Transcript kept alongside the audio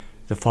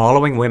The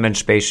following Women's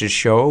Spaces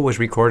show was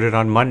recorded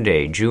on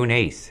Monday, June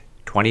 8th,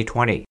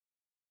 2020.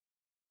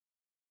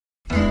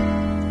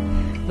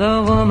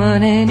 The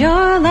woman in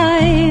your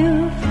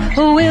life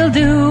who will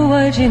do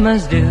what she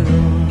must do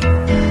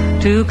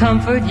to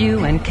comfort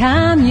you and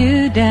calm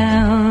you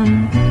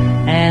down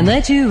and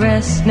let you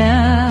rest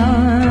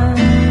now.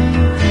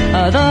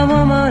 The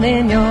woman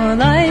in your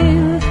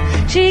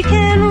life, she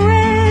can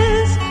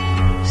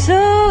rest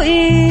so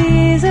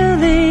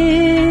easily.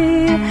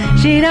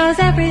 She knows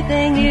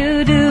everything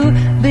you do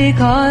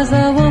because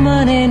the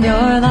woman in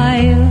your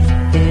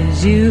life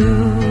is you.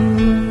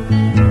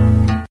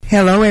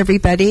 Hello,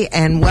 everybody,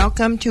 and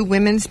welcome to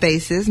Women's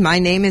Spaces. My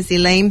name is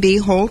Elaine B.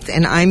 Holt,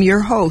 and I'm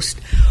your host.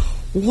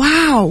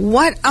 Wow,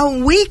 what a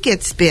week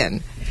it's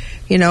been.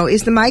 You know,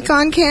 is the mic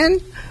on, Ken?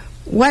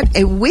 What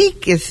a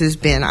week this has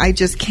been. I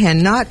just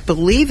cannot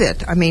believe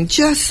it. I mean,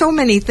 just so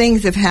many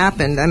things have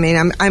happened. I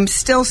mean, I'm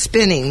still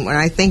spinning when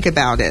I think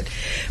about it,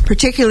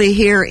 particularly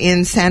here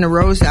in Santa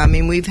Rosa. I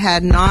mean, we've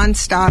had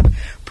nonstop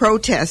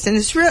protests, and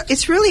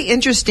it's really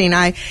interesting.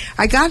 I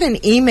got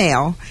an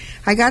email.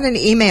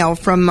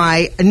 From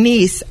my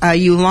niece,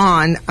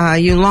 Yulan.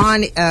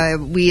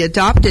 We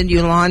adopted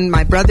Yulan,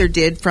 my brother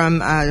did,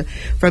 from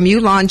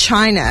Yulan,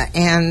 China.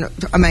 And,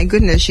 oh my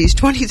goodness, she's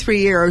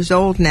 23 years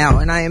old now,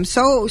 and I am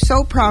so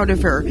proud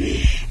of her.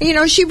 And, you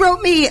know, she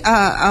wrote me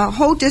a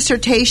whole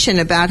dissertation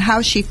about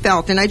how she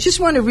felt, and I just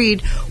want to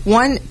read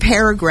one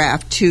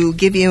paragraph to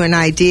give you an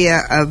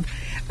idea of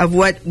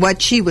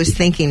what she was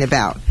thinking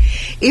about.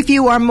 If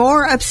you are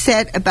more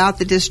upset about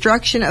the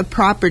destruction of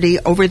property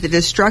over the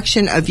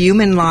destruction of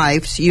human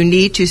lives, you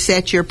need to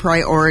set your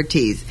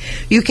priorities.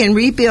 You can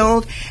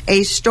rebuild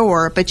a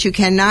store, but you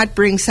cannot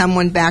bring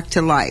someone back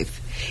to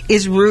life.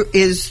 Is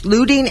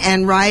looting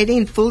and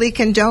rioting fully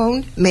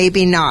condoned?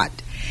 Maybe not.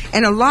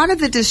 And a lot of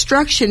the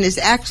destruction is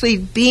actually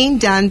being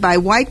done by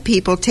white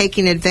people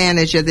taking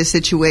advantage of the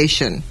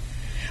situation.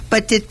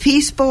 But did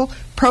peaceful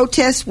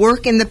protests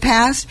work in the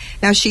past?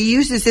 Now, she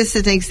uses this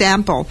as an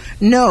example.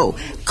 No,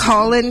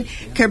 Colin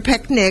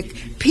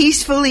Kaepernick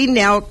peacefully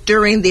knelt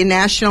during the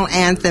national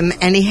anthem,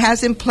 and he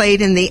hasn't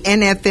played in the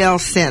NFL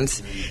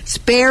since.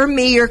 Spare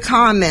me your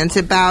comments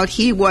about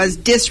he was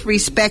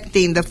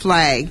disrespecting the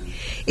flag.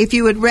 If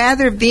you would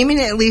rather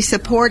vehemently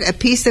support a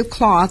piece of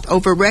cloth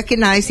over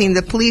recognizing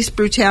the police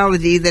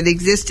brutality that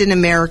exists in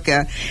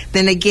America,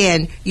 then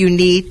again, you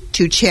need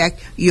to check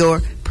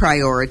your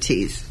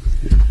priorities.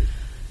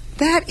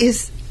 That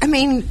is, I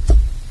mean,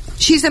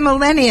 she's a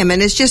millennium,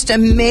 and it's just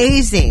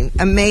amazing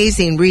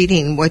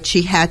reading what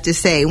she had to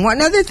say.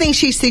 One other thing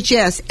she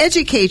suggests,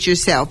 educate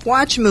yourself,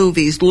 watch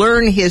movies,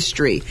 learn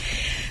history.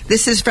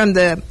 This is from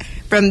the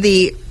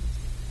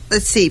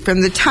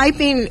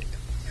typing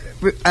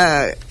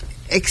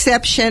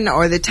exception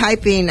or the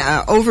typing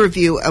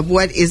overview of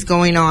what is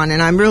going on.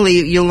 And I'm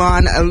really,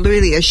 Yolanda,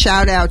 really a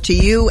shout out to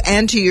you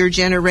and to your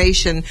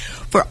generation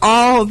for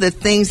all the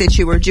things that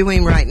you are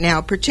doing right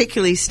now,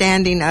 particularly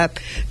standing up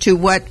to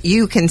what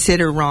you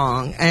consider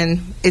wrong. And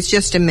it's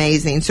just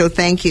amazing. So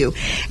thank you.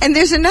 And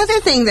there's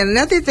another thing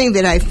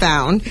that I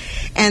found,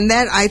 and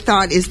that I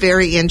thought is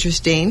very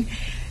interesting.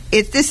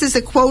 This is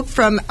a quote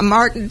from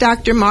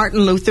Dr.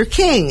 Martin Luther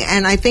King,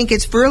 and I think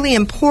it's really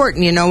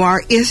important. You know,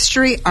 our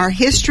history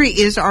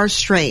is our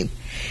strength.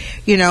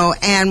 You know,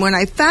 and when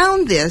I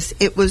found this,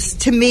 it was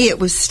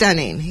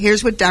stunning.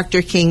 Here's what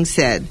Dr. King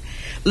said.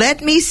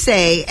 Let me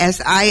say,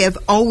 as I have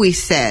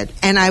always said,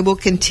 and I will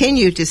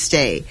continue to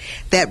say,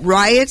 that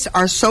riots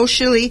are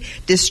socially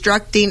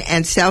destructing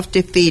and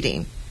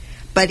self-defeating.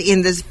 But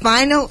in this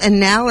final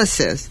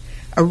analysis,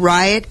 a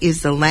riot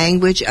is the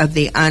language of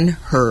the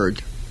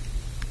unheard.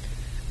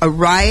 A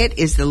riot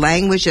is the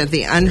language of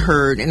the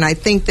unheard, and I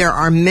think there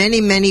are many,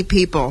 many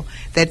people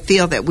that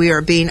feel that we are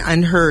being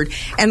unheard.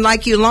 And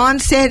like Yulan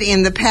said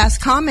in the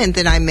past comment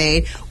that I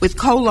made with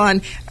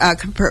Colin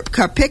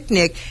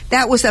Kaepernick,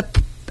 that was a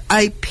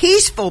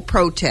peaceful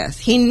protest.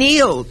 He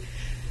kneeled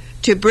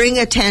to bring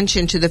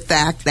attention to the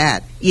fact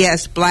that,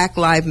 yes, Black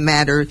Lives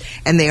Matter,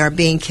 and they are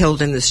being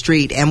killed in the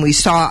street. And we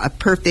saw a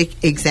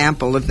perfect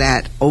example of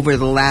that over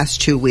the last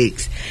 2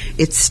 weeks.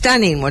 It's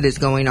stunning what is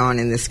going on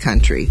in this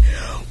country.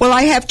 Well,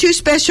 I have two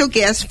special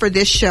guests for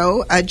this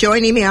show.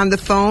 Joining me on the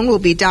phone will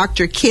be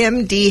Dr.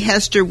 Kim D.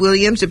 Hester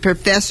Williams, a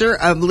professor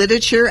of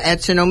literature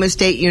at Sonoma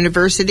State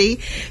University.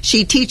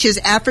 She teaches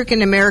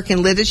African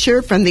American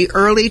literature from the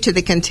early to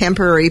the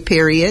contemporary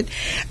period.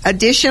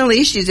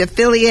 Additionally, she's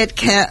affiliate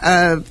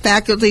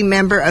faculty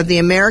member of the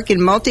American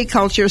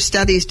Multicultural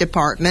Studies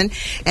Department.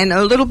 And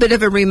a little bit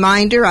of a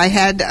reminder, I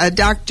had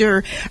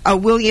Dr.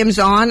 Williams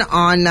on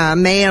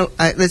May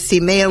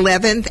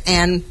 11th,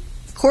 and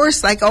of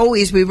course, like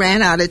always, we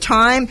ran out of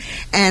time,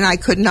 and I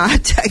could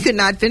not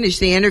finish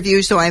the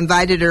interview, so I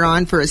invited her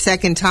on for a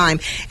second time.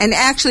 And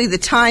actually, the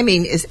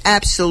timing is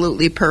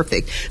absolutely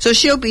perfect. So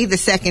she'll be the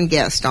second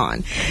guest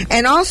on.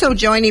 And also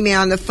joining me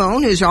on the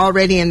phone, who's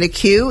already in the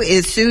queue,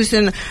 is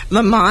Susan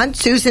Lamont.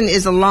 Susan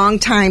is a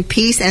longtime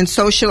peace and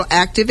social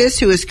activist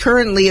who is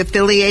currently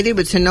affiliated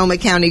with Sonoma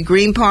County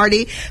Green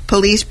Party,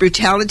 Police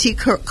Brutality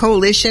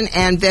Coalition,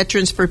 and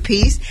Veterans for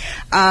Peace.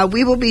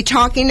 We will be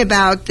talking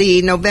about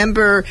the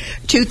November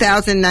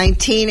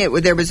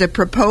 2019. There was a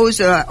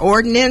proposed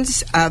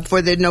ordinance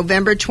for the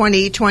November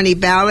 2020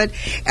 ballot,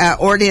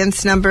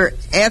 ordinance number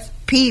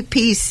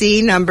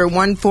FPPC number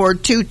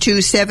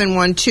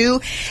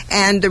 1422712,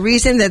 and the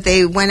reason that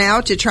they went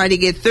out to try to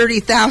get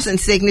 30,000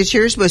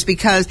 signatures was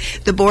because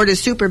the Board of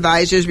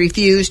Supervisors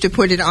refused to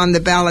put it on the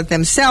ballot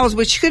themselves,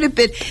 which could have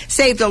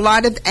saved a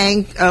lot of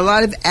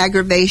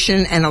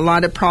aggravation and a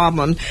lot of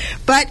problems.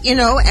 But,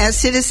 as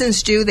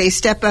citizens do, they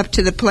step up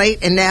to the plate,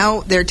 and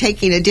now they're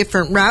taking a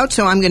different route.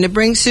 So I'm going to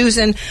bring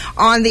Susan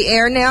on the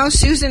air now.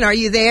 Susan, are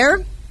you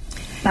there?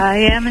 I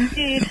am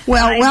indeed.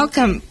 Well,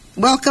 welcome.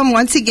 Welcome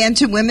once again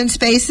to Women's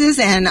Spaces,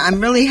 and I'm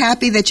really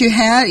happy that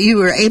you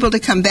were able to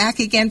come back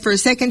again for a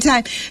second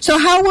time. So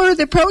how were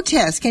the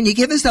protests? Can you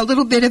give us a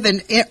little bit of an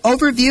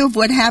overview of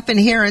what happened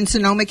here in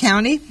Sonoma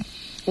County?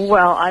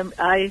 Well,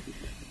 I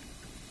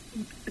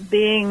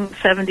being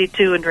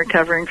 72 and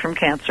recovering from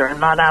cancer, I'm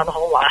not out a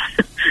whole lot.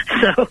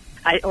 So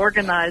I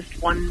organized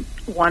one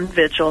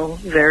vigil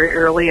very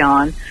early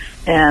on,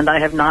 and I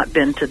have not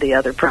been to the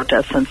other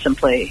protests and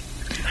simply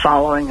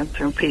following them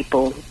through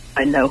people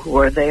I know who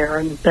are there,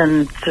 and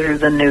then through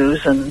the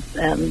news and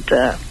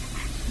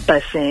by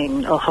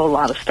seeing a whole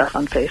lot of stuff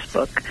on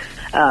Facebook.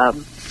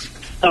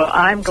 So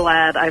I'm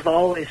glad. I've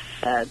always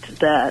said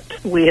that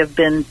we have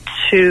been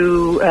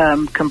too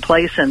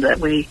complacent, that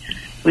we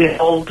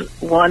hold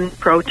one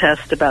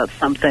protest about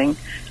something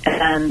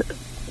and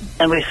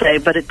we say,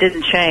 but it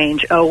didn't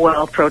change. Oh,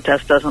 well,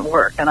 protest doesn't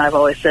work. And I've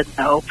always said,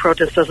 no,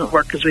 protest doesn't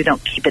work because we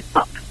don't keep it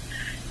up.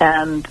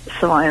 And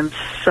so I am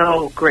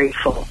so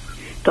grateful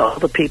to all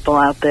the people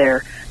out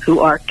there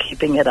who are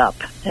keeping it up.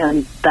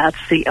 And that's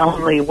the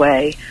only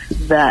way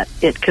that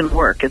it can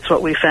work. It's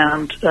what we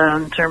found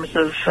in terms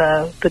of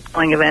the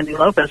killing of Andy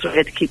Lopez. We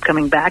had to keep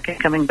coming back and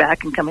coming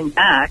back and coming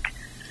back.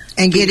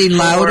 And getting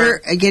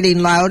louder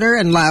and louder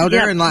and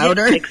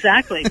louder. Yeah,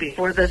 exactly.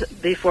 Before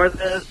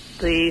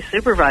the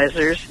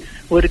supervisors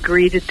would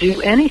agree to do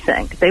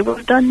anything. They would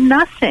have done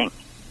nothing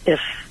if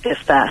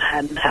that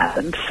hadn't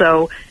happened.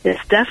 So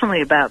it's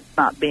definitely about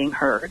not being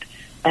heard.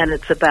 And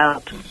it's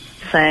about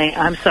saying,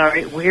 I'm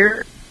sorry,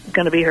 we're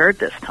going to be heard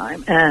this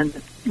time. And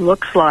it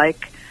looks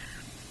like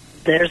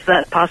there's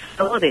that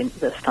possibility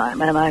this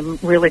time. And I'm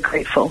really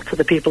grateful to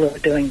the people who are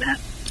doing that.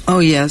 Oh,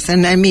 yes.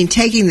 And I mean,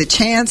 taking the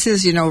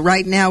chances,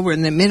 right now we're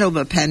in the middle of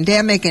a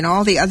pandemic and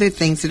all the other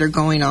things that are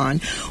going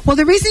on. Well,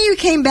 the reason you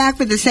came back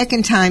for the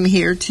second time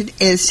here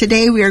is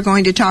today we are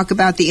going to talk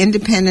about the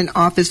Independent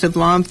Office of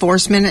Law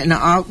Enforcement and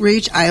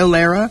Outreach,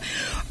 IOLERA,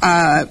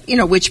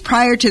 which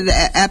prior to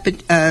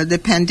the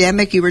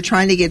pandemic, you were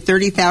trying to get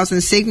 30,000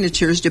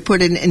 signatures to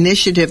put an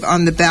initiative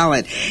on the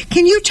ballot.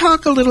 Can you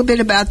talk a little bit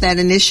about that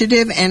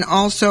initiative and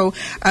also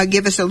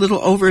give us a little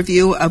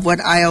overview of what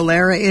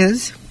IOLERA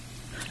is?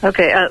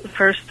 Okay,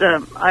 first,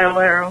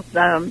 IOLERA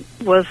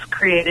was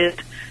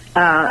created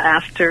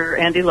after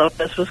Andy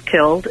Lopez was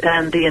killed,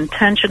 and the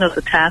intention of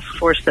the task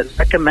force that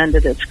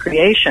recommended its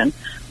creation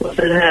was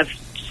to have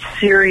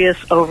serious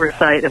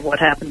oversight of what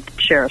happened to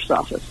the sheriff's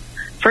office.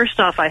 First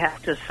off, I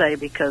have to say,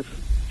 because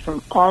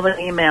from all the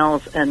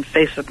emails and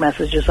Facebook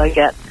messages I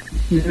get,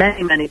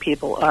 many, many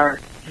people are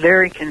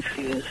very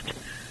confused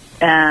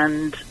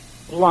and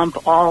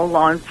lump all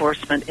law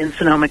enforcement in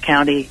Sonoma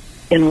County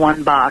in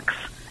one box.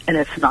 And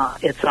it's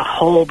not. It's a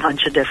whole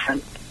bunch of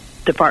different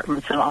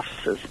departments and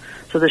offices.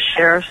 So the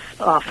sheriff's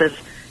office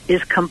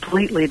is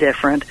completely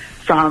different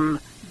from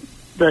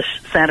the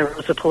Santa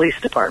Rosa Police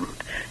Department.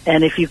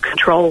 And if you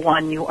control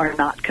one, you are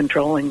not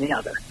controlling the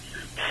other.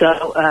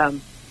 So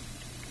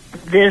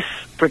this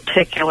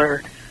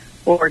particular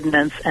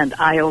ordinance and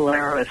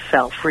IOLERA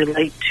itself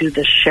relate to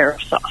the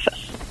sheriff's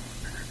office.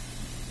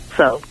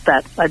 So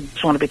that I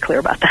just want to be clear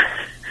about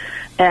that.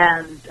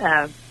 And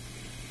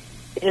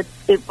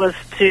It was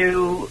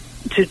to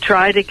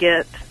try to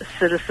get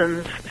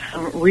citizens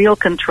some real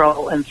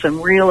control and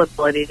some real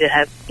ability to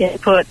have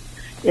input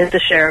in the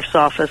sheriff's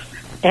office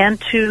and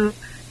to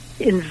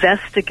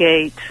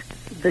investigate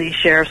the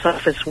sheriff's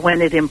office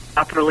when it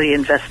improperly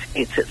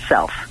investigates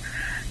itself.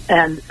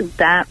 And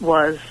that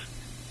was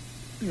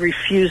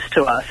refused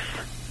to us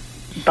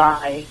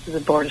by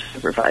the Board of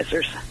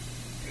Supervisors.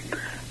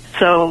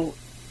 So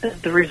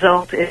the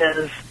result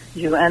is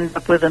you end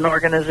up with an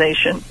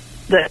organization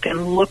that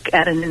can look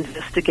at an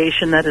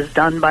investigation that is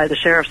done by the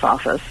sheriff's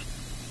office,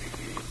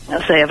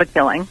 say of a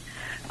killing,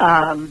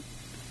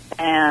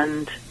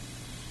 and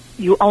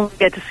you only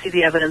get to see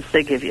the evidence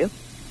they give you.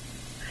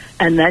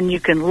 And then you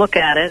can look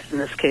at it. In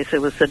this case,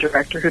 it was the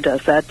director who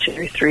does that,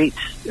 Jerry Threet,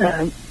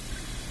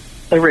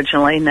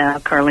 originally, now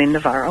Carlene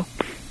Navarro.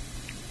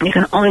 You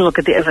can only look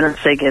at the evidence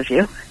they give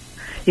you.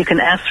 You can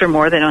ask for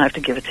more; they don't have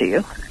to give it to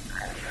you.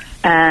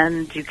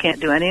 And you can't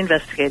do any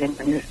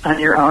investigating on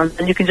your own.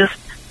 And you can just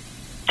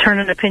turn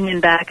an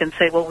opinion back and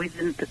say, "Well, we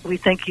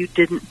think you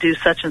didn't do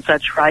such and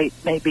such right.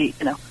 Maybe,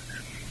 you know."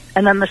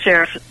 And then the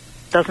sheriff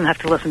doesn't have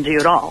to listen to you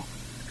at all,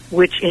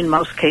 which in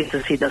most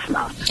cases he does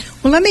not.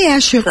 Well, let me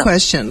ask you a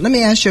question.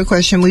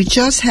 We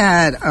just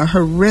had a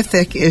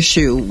horrific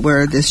issue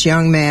where this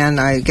young man,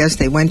 I guess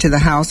they went to the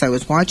house. I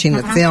was watching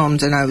the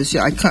films, and I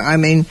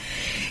mean,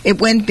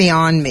 it went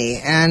beyond me.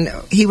 And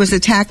he was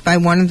attacked by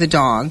one of the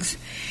dogs,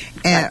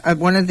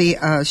 one of the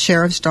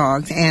sheriff's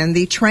dogs, and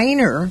the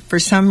trainer, for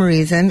some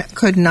reason,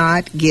 could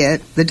not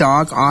get the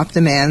dog off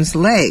the man's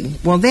leg.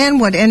 Well, then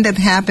what ended up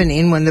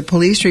happening when the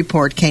police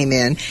report came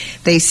in,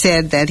 they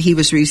said that he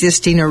was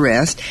resisting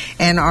arrest,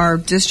 and our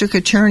district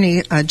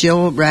attorney,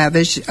 Jill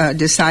Ravish,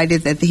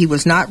 decided that he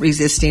was not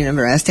resisting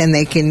arrest, and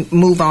they can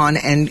move on,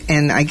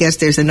 and I guess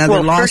there's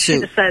another lawsuit. First she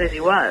decided he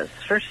was.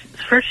 First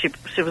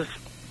she was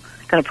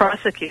going to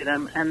prosecute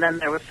him, and then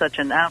there was such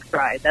an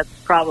outcry. That's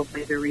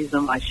probably the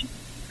reason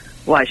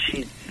why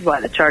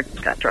the charges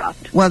got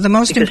dropped. Well, the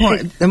most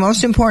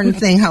important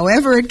thing,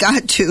 however it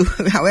got to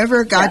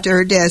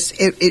her desk,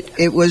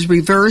 it was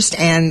reversed,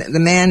 and the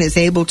man is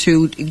able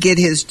to get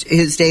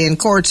his day in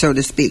court, so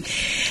to speak.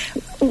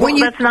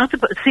 That's not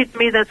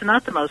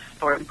the most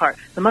important part.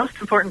 The most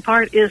important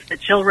part is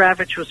that Jill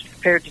Ravitch was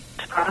prepared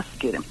to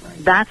prosecute him.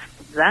 That's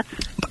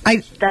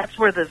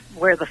where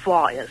the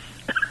flaw is.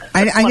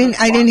 I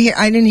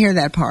didn't hear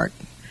that part.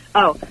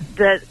 Oh,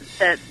 that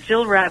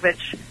Jill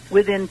Ravitch,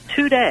 within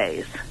 2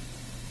 days,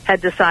 had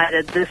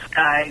decided this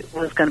guy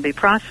was going to be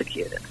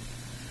prosecuted.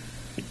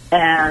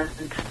 And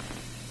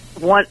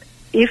what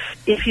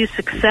if you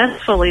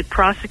successfully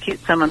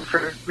prosecute someone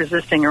for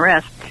resisting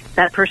arrest,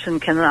 that person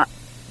cannot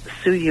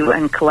sue you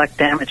and collect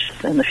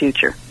damages in the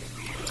future.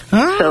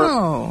 Oh.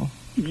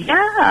 So,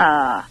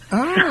 yeah.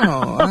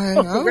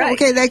 Oh. Right.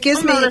 Okay, that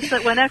gives me... Notice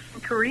that when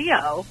Efren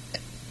Carrillo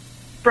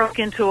broke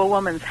into a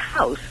woman's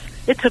house,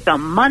 it took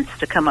them months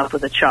to come up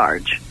with a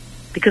charge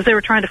because they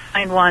were trying to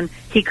find one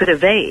he could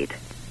evade.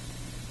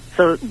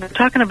 So we're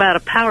talking about a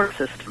power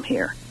system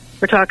here.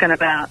 We're talking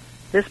about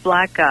this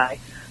black guy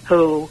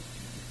who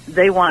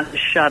they wanted to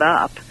shut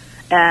up,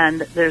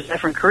 and there's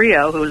Efren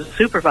Carrillo, who was a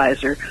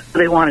supervisor, who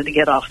they wanted to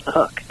get off the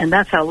hook. And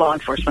that's how law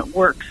enforcement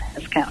works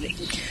in this county.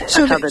 That's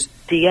how the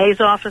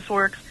DA's office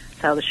works.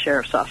 That's how the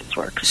sheriff's office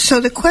works. So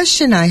the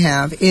question I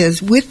have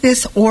is, with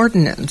this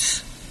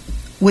ordinance,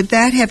 would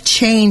that have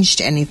changed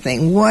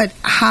anything?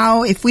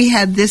 If we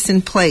had this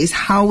in place,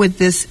 how would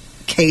this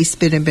case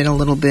have been a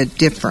little bit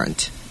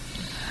different?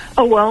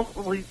 Oh, well,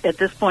 at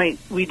this point,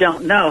 we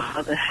don't know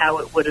how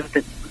it would have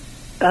been,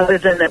 other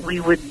than that we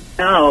would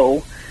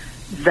know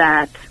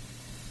that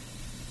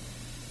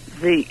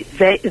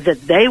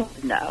they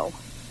would know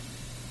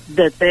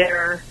that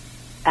their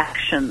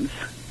actions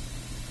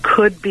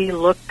could be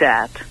looked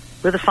at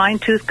with a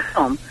fine-tooth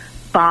comb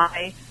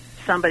by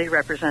somebody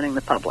representing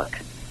the public,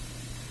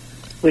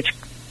 which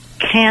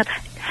can't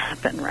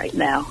happen right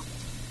now.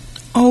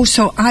 Oh,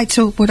 so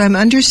what I'm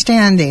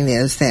understanding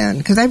is then,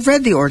 because I've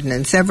read the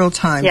ordinance several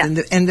times,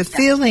 and the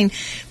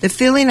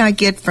feeling I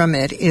get from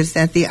it is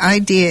that the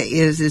idea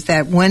is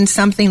that when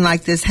something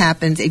like this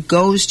happens, it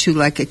goes to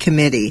like a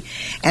committee,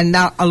 and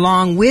now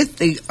along with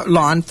the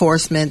law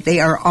enforcement,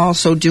 they are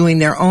also doing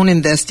their own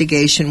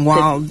investigation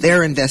while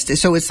they're investigating.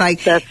 So it's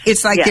like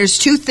there's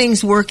two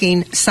things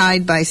working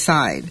side by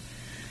side.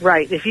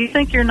 Right. If you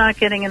think you're not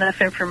getting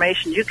enough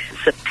information, you can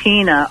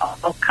subpoena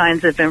all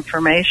kinds of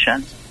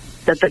information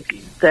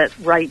that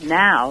right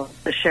now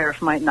the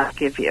sheriff might not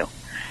give you.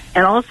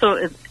 And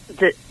also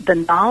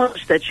the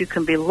knowledge that you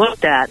can be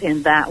looked at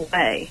in that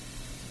way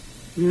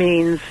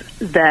means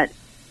that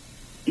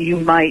you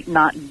might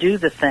not do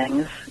the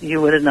things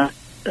you would not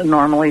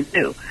normally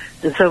do.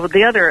 So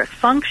the other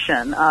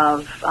function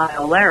of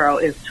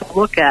IOLARO is to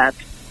look at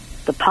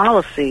the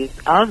policy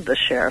of the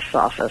sheriff's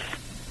office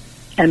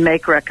and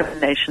make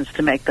recommendations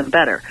to make them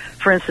better.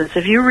 For instance,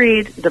 if you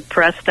read the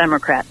Press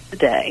Democrat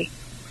today,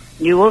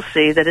 you will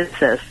see that it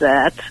says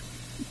that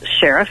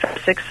Sheriff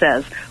Essex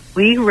says,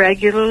 we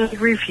regularly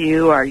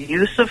review our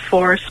use of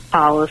force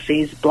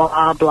policies,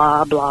 blah,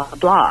 blah, blah,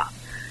 blah.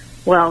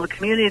 Well, the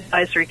Community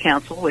Advisory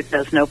Council, which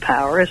has no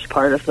power as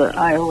part of the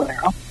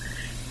IOLARO,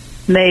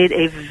 made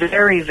a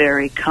very,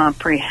 very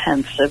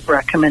comprehensive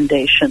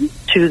recommendation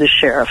to the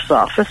sheriff's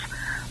office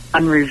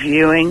on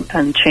reviewing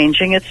and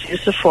changing its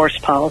use of force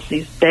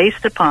policies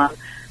based upon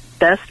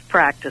best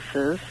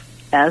practices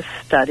as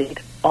studied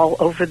all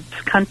over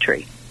this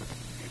country.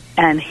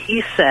 And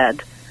he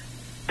said,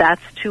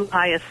 that's too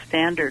high a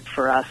standard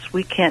for us.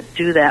 We can't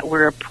do that.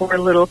 We're a poor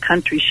little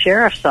country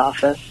sheriff's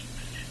office,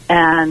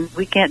 and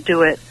we can't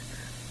do it.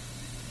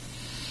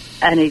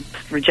 And he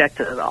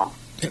rejected it all.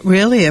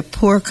 Really? A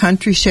poor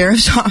country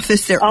sheriff's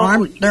office? They're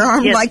armed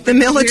yes, like the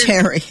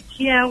military.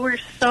 We're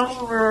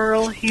so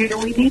rural here.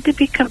 We need to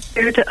be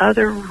compared to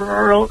other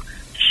rural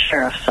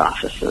sheriff's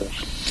offices,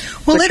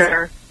 which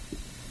are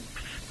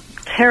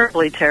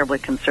terribly, terribly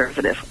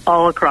conservative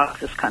all across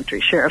this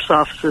country. Sheriff's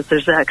offices,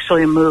 there's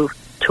actually a move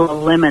to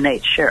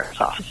eliminate sheriff's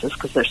offices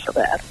because they're so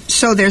bad.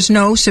 So there's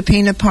no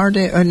subpoena power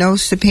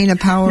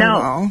at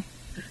all?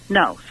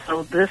 No.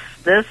 So this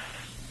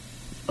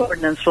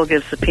ordinance will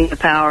give subpoena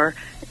power,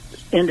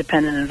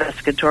 independent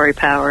investigatory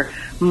power,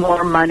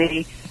 more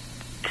money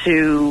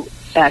to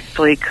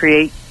actually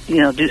create,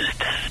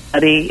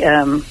 study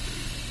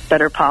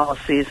better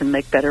policies and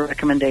make better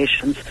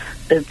recommendations.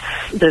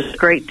 There's a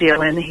great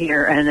deal in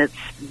here, and it's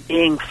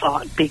being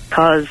fought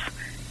because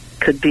it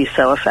could be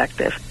so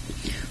effective.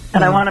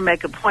 And I want to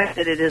make a point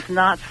that it is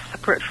not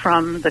separate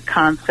from the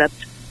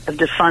concept of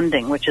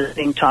defunding, which is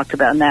being talked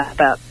about now,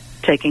 about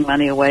taking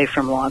money away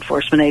from law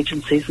enforcement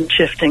agencies and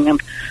shifting them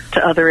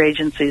to other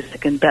agencies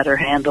that can better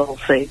handle,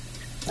 say,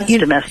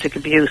 domestic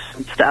abuse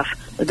and stuff.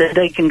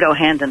 They can go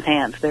hand in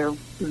hand.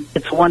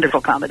 It's a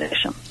wonderful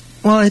combination.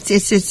 Well,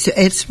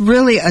 it's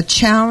really a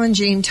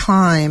challenging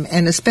time,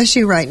 and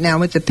especially right now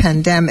with the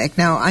pandemic.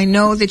 Now, I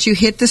know that you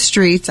hit the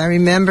streets. I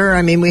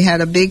remember. We had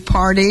a big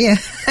party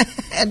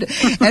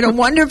at a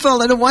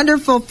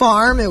wonderful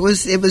farm. It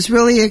was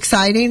really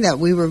exciting that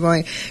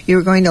you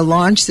were going to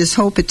launch this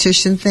whole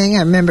petition thing. I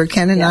remember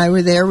Ken and I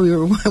were there. We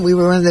were one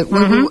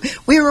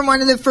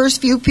of the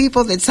first few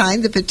people that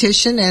signed the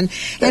petition, and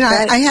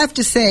I have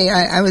to say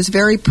I was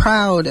very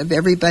proud of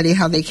everybody,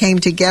 how they came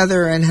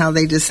together and how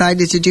they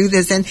decided to do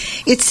this. And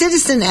it's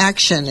citizen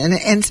action,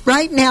 and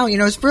right now,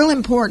 it's real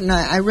important.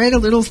 I read a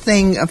little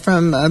thing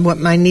from what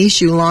my niece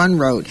Yulon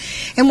wrote,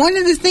 and one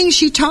of the things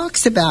she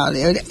talks about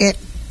it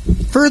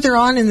further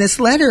on in this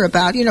letter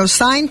about,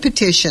 sign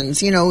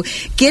petitions,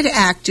 get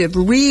active,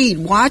 read,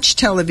 watch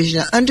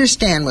television,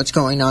 understand what's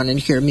going on in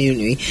your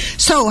community.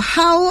 So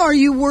how are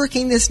you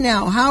working this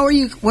now?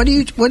 What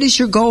is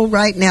your goal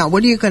right now?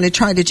 What are you going to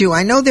try to do?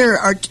 I know there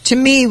are, to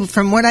me,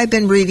 from what I've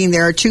been reading,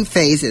 there are two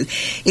phases.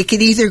 It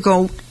could either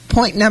go,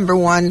 point number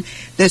one,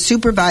 the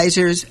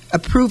supervisors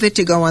approve it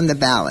to go on the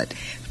ballot,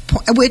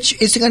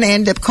 which is going to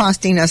end up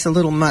costing us a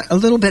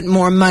little bit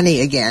more money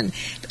again.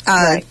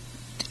 Right.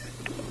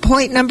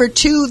 Point number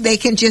two, they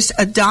can just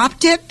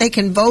adopt it. They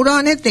can vote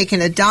on it. They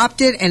can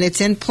adopt it, and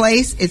it's in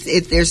place.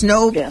 There's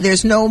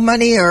no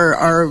money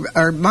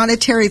or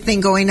monetary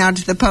thing going out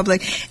to the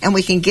public, and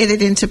we can get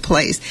it into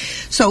place.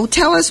 So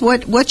tell us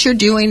what you're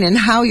doing and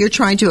how you're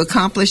trying to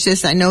accomplish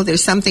this. I know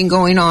there's something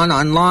going on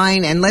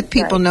online, and let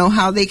people know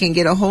how they can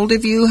get a hold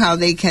of you, how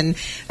they can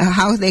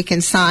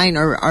sign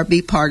or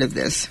be part of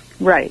this.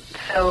 Right.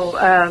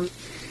 So.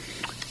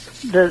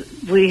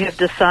 We have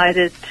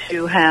decided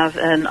to have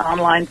an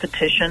online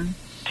petition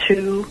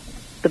to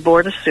the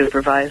Board of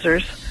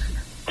Supervisors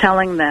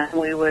telling them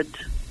we would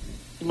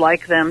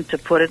like them to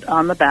put it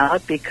on the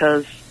ballot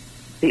because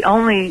the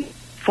only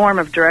form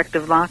of direct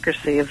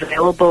democracy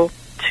available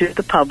to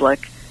the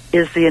public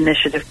is the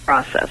initiative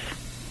process.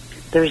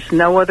 There's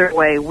no other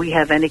way we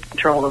have any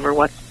control over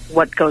what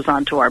goes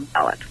onto our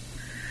ballot.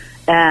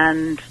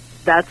 And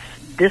that's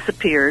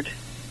disappeared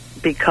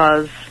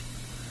because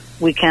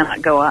we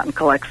cannot go out and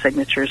collect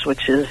signatures,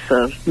 which is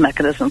the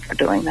mechanism for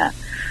doing that.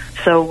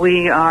 So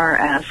we are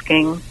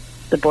asking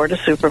the Board of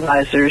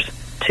Supervisors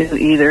to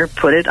either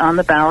put it on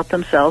the ballot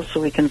themselves so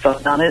we can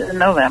vote on it in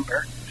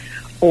November,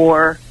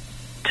 or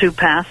to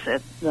pass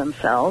it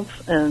themselves,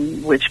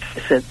 in which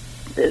case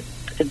it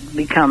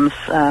becomes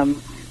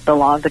the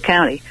law of the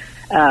county.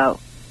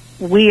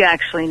 We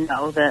actually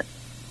know that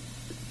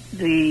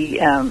the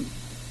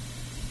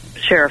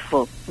sheriff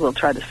will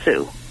try to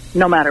sue,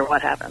 no matter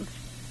what happens.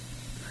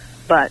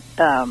 But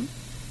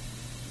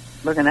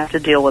we're going to have to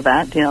deal with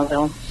that.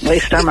 They'll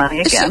waste our money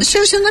again.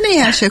 Susan, let me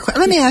ask you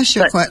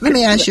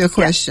a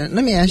question.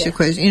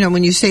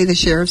 When you say the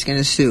sheriff's going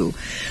to sue,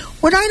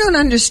 what I don't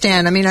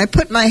understand, I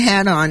put my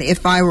hat on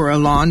if I were a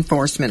law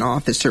enforcement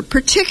officer,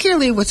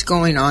 particularly what's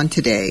going on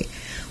today.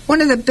 One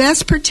of the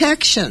best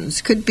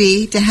protections could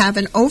be to have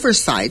an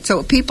oversight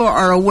so people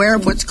are aware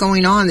of what's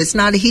going on. It's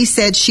not a he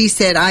said, she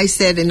said, I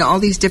said, and all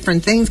these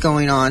different things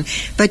going on,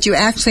 but you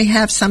actually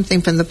have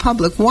something from the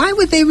public. Why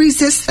would they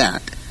resist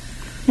that?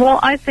 Well,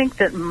 I think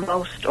that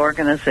most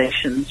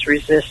organizations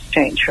resist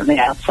change from the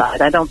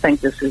outside. I don't think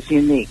this is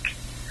unique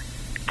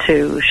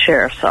to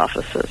sheriff's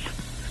offices.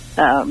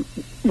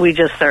 We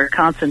just are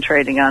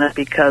concentrating on it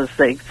because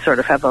they sort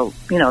of have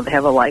they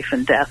have a life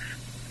and death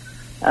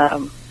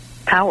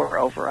power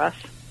over us.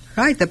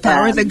 Right, the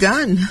power of the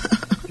gun.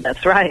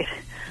 That's right.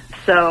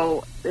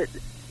 So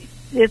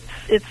it's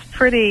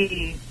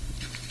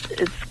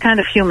kind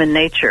of human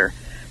nature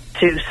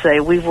to say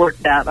we've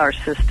worked out our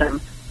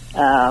system.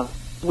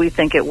 We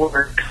think it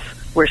works.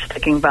 We're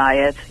sticking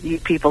by it. You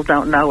people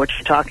don't know what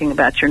you're talking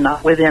about. You're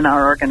not within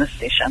our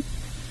organization.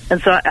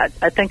 And so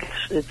I think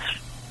it's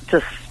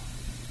just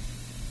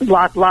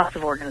lots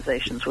of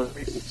organizations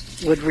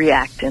would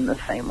react in the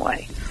same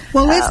way.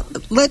 Well,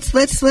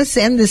 let's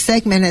end the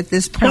segment at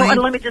this point.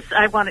 So let me just.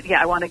 I want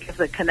to give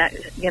the connect.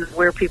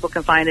 Where people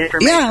can find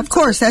information. Yeah, of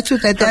course. That's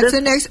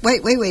the next.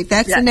 Wait.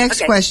 That's the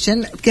next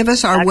question. Give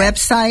us our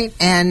website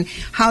and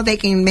how they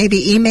can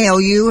maybe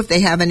email you if they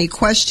have any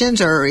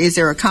questions, or is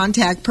there a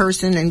contact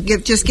person? And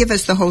give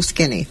us the whole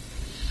skinny.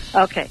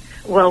 Okay.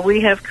 Well,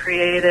 we have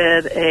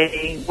created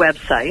a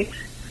website,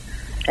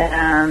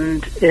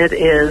 and it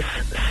is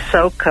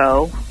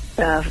SOCO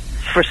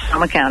for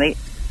Sonoma County,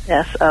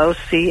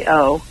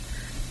 SOCO.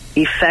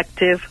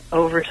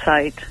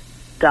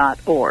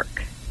 effectiveoversight.org.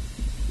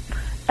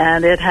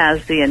 And it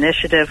has the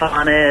initiative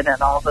on it and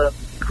all the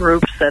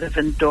groups that have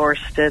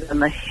endorsed it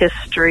and the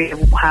history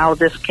of how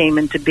this came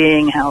into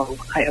being, how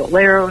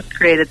IOLERA was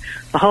created.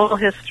 The whole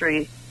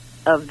history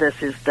of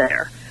this is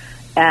there.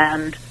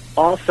 And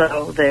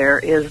also there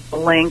is the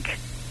link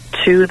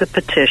to the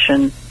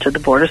petition to the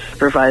Board of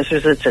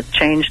Supervisors. It's at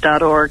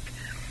change.org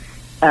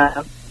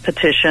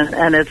petition,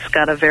 and it's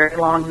got a very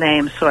long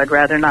name, so I'd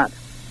rather not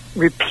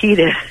repeat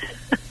it.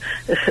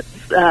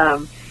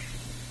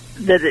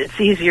 That it's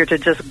easier to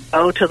just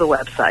go to the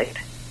website.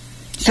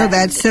 So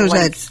that's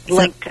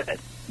link to it.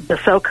 The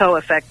SOCO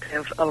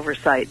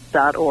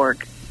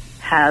effectiveoversight.org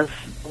has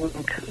a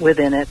link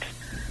within it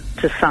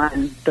to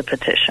sign the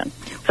petition.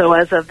 So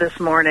as of this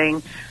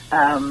morning,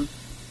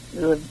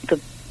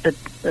 let's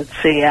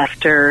see,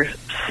 after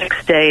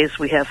 6 days,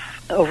 we have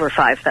over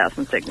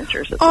 5,000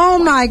 signatures. Oh,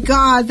 my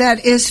God,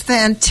 that is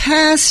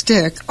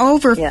fantastic.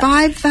 Over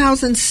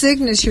 5,000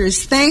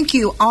 signatures. Thank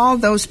you, all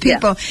those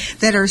people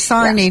that are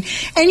signing.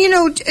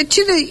 And,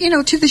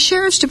 to the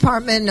Sheriff's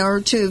Department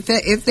or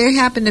if they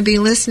happen to be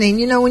listening,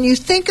 when you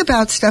think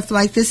about stuff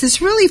like this, it's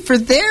really for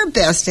their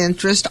best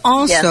interest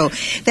also.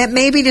 Yes. That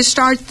maybe to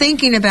start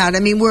thinking about.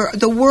 I mean,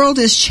 the world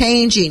is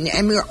changing,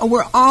 and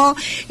we're all,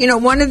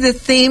 one of the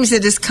themes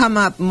that has come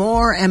up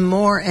more and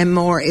more and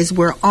more is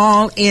we're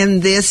all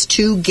in this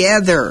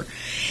together.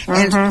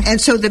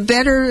 And so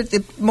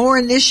the more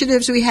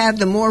initiatives we have,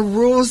 the more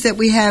rules that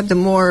we have, the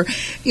more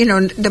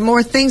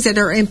things that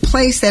are in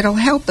place that'll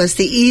help us,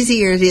 the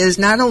easier it is,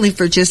 not only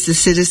for just the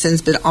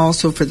citizens, but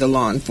also for the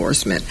law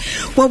enforcement.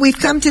 Well, we've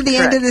come to the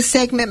end of the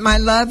segment, my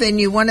love, and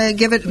you want to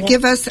give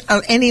us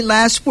any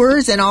last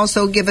words and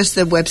also give us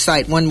the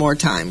website one more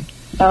time.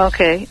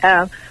 Okay.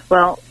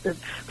 Well,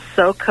 it's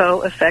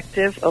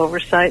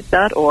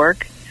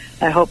SOCOeffectiveoversight.org.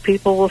 I hope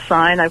people will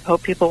sign. I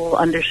hope people will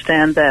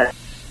understand that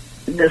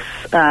this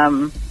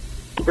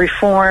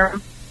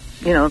reform,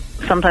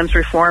 sometimes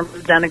reform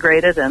is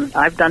denigrated, and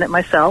I've done it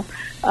myself.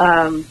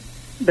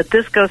 But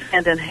this goes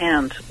hand in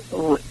hand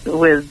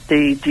with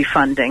the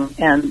defunding,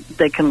 and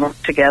they can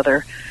work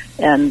together.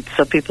 And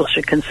so people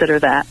should consider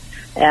that.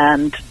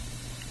 And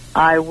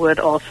I would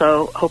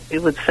also hope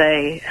you would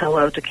say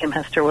hello to Kim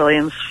Hester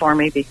Williams for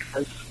me,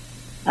 because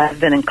I've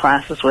been in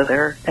classes with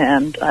her,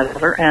 and I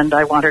love her, and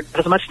I want her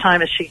as much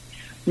time as she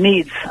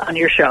needs on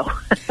your show.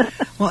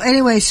 Well,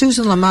 anyway,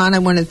 Susan Lamont, I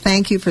want to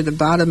thank you for the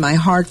bottom of my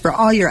heart for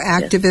all your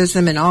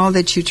activism and all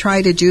that you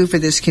try to do for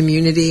this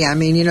community. I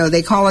mean,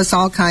 they call us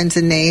all kinds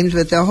of names,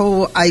 but the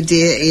whole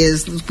idea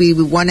is we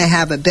want to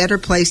have a better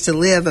place to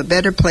live, a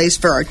better place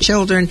for our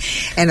children,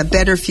 and a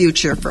better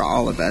future for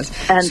all of us.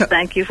 And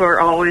thank you for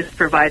always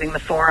providing the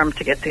forum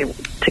to get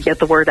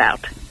the word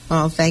out.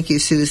 Oh, thank you,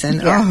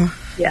 Susan. Yeah.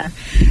 Yeah.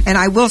 And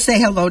I will say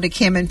hello to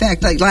Kim. In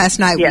fact, like last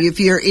night,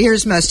 your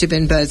ears must have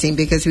been buzzing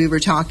because we were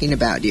talking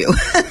about you.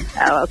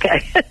 Oh,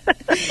 okay.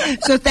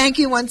 So thank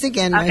you once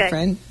again, my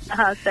friend.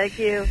 Thank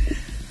you.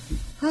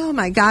 Oh,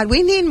 my God.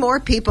 We need more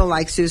people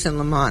like Susan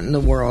Lamont in the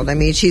world. I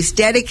mean, she's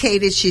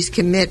dedicated. She's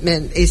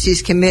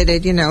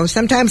committed.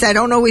 Sometimes I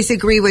don't always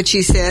agree what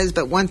she says,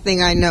 but one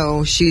thing I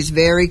know, she's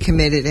very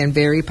committed and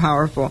very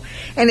powerful.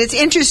 And it's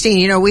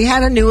interesting, we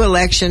had a new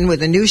election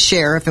with a new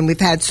sheriff, and we've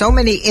had so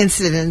many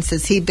incidents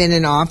since he'd been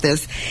in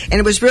office. And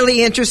it was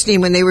really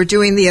interesting when they were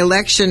doing the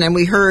election, and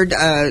we heard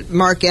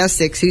Mark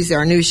Essex, he's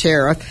our new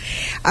sheriff,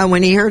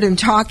 when he heard him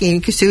talking,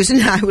 because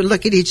Susan and I would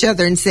look at each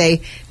other and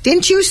say,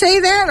 didn't you say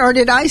that, or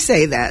did I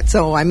say that?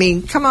 So, I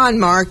mean, come on,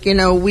 Mark,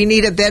 we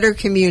need a better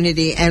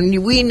community,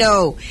 and we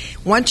know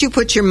once you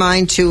put your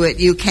mind to it,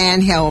 you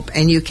can help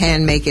and you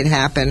can make it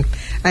happen.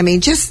 I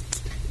mean, just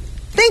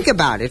think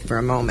about it for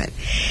a moment.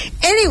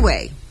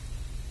 Anyway,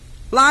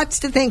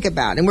 lots to think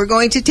about, and we're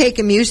going to take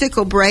a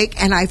musical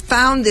break, and I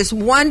found this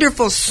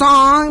wonderful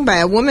song by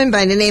a woman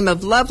by the name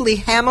of Lovely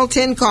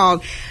Hamilton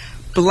called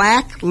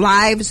Black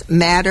Lives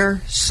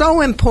Matter.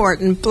 So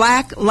important.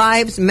 Black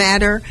Lives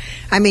Matter.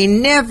 I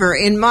mean, never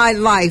in my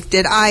life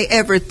did I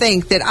ever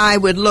think that I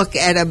would look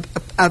at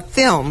a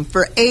film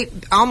for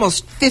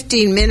almost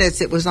 15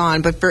 minutes it was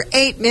on, but for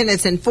 8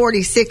 minutes and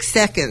 46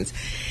 seconds.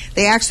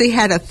 They actually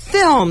had a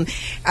film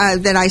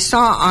that I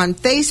saw on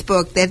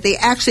Facebook that they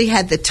actually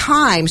had the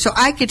time, so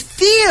I could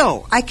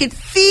feel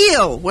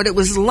what it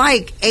was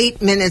like,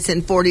 8 minutes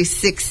and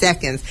 46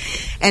 seconds.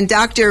 And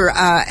Dr.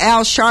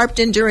 Al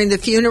Sharpton, during the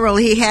funeral,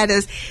 he had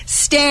us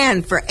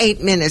stand for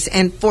 8 minutes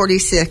and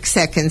 46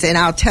 seconds. And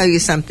I'll tell you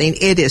something,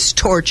 it is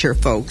torture,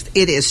 folks.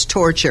 It is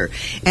torture.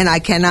 And I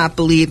cannot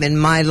believe in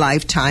my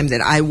lifetime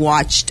that I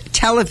watched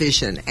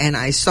television and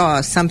I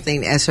saw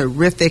something as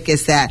horrific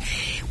as that.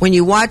 When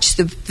you watch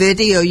the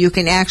video, you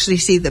can actually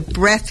see the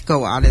breath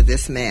go out of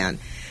this man.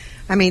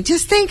 I mean,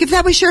 just think if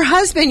that was your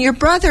husband, your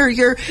brother,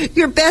 your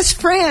best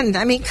friend.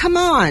 I mean, come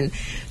on.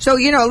 So,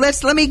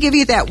 let me give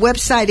you that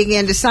website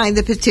again to sign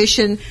the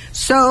petition,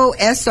 SOCO,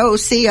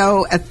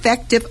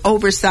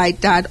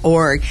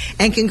 effectiveoversight.org.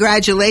 And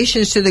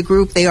congratulations to the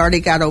group. They already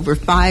got over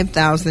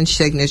 5,000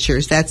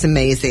 signatures. That's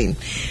amazing.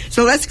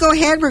 So let's go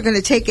ahead. We're going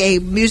to take a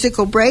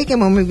musical break. And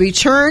when we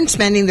return,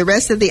 spending the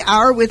rest of the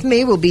hour with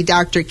me will be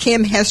Dr.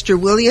 Kim Hester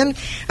Williams,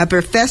 a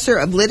professor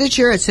of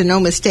literature at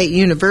Sonoma State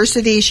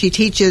University. She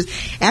teaches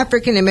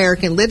African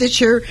American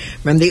literature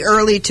from the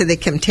early to the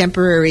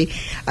contemporary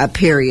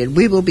period.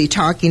 We will be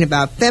talking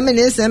about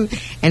feminism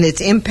and its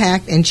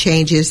impact and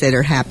changes that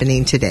are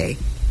happening today.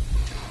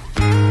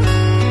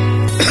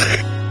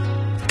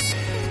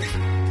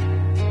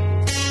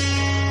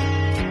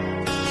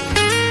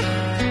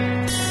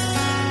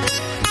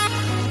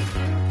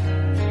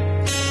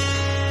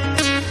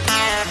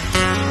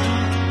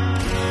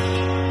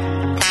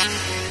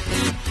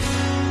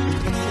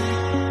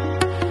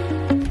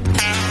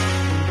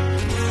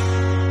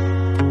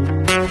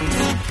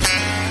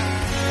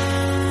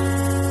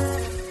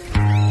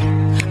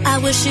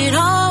 Wish it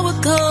all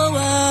would go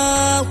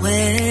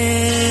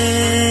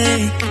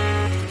away,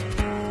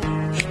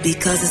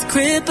 because it's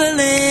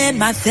crippling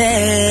my faith.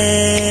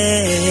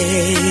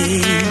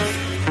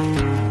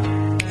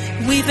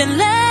 We've been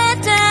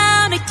let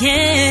down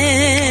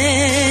again,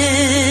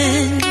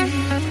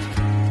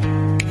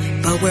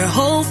 but we're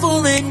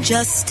hopeful and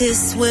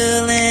justice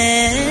will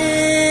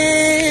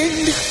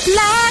end.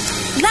 Black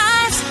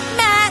lives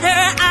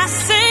matter, I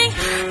sing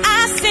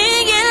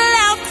it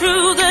loud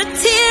through the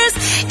tears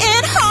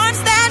in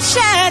hearts that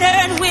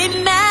shattered. We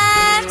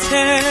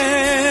matter.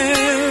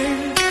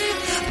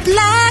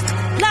 Black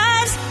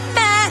lives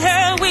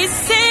matter. We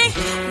sing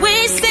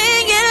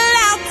it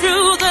loud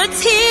through the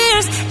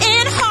tears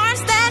in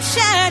hearts that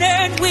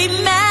shattered. We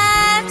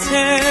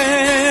matter.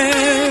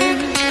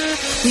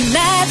 We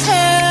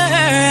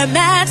matter,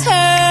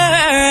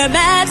 matter,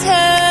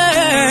 matter.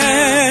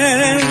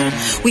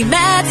 We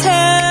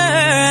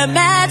matter,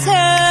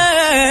 matter.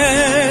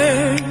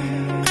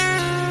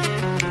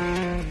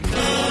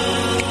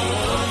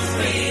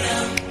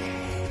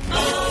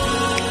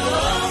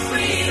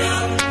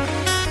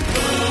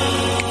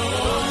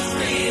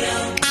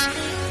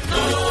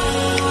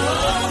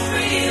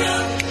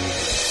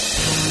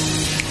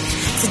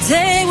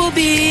 Today will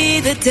be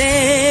the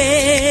day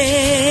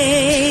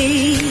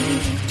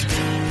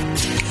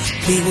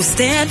we will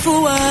stand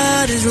for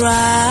what is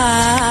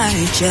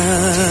righteous,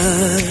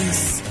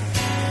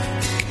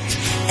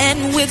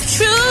 and with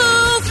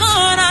truth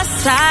on our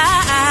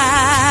side,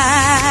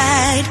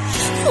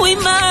 we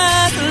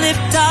must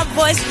lift our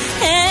voice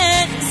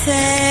and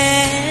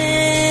say,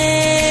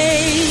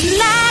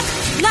 Black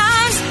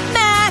lives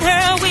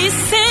matter. We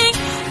sing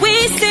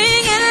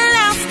it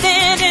loud,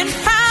 standing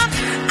proud.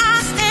 I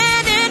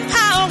stand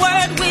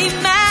empowered. We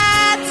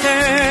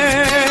matter.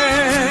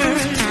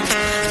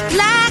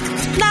 Black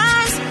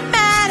lives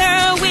matter.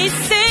 We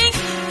sing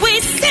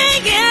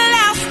it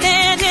loud,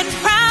 standing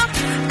proud.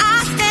 I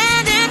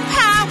stand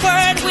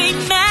empowered. We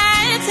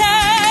matter.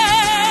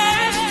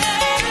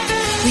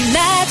 We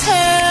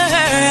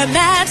matter,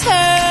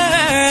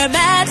 matter,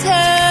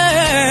 matter.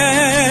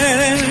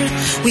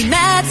 We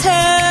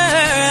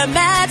matter,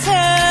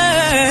 matter.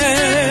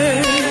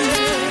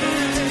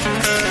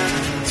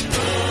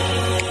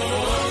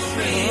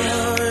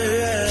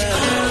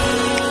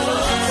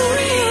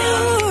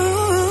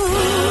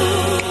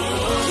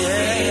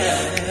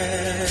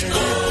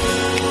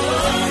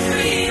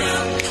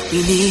 We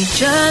need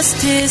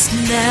justice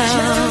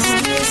now.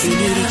 We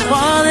need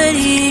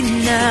equality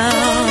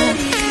now.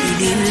 We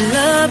need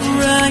love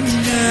right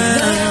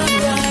now.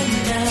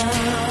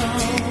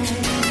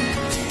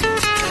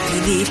 We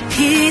need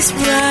peace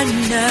right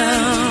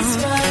now.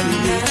 We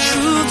need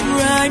truth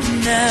right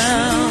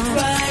now.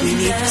 We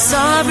need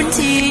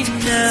sovereignty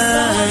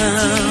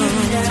now.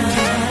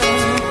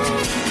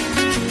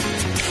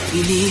 We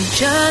need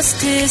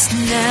justice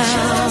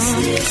now.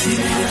 We need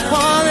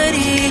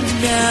equality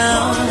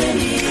now. We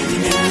need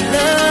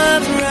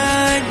love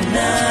right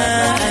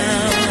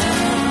now.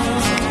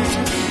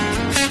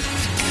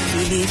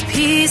 We need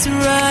peace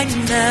right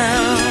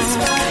now.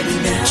 We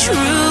need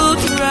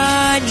truth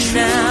right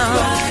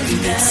now. We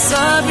need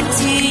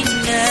sovereignty now.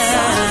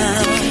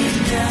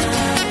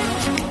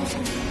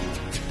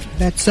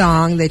 That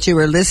song that you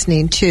were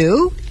listening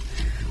to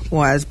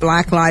was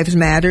Black Lives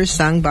Matter,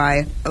 sung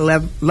by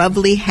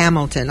Lovely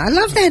Hamilton. I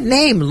love that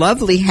name,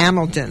 Lovely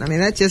Hamilton. I mean,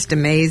 that's just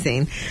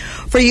amazing.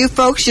 For you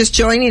folks just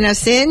joining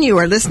us in, you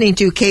are listening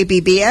to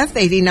KBBF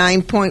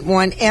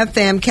 89.1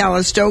 FM,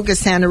 Calistoga,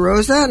 Santa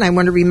Rosa, and I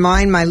want to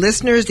remind my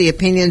listeners the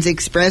opinions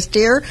expressed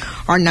here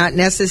are not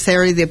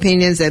necessarily the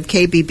opinions of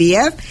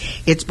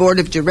KBBF, its board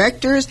of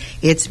directors,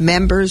 its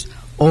members,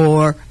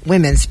 or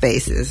Women's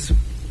Spaces.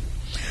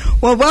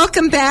 Well,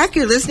 welcome back.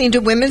 You're listening to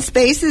Women's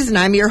Spaces, and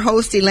I'm your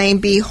host, Elaine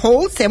B.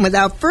 Holtz. And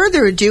without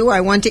further ado,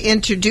 I want to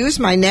introduce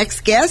my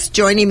next guest.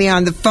 Joining me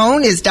on the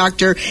phone is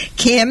Dr.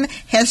 Kim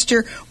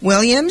Hester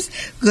Williams.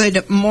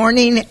 Good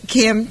morning,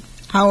 Kim.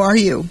 How are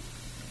you?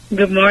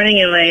 Good morning,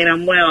 Elaine.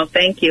 I'm well.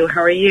 Thank you.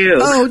 How are you?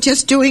 Oh,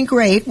 just doing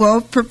great. Well,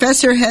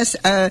 Professor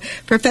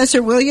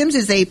Williams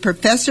is a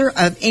professor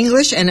of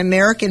English and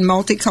American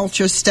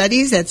Multicultural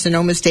Studies at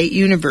Sonoma State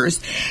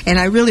University. And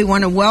I really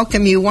want to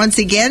welcome you once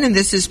again, and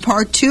this is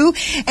part 2.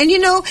 And you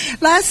know,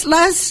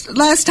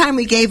 last time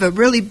we gave a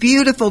really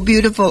beautiful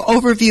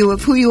overview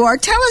of who you are.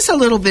 Tell us a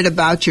little bit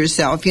about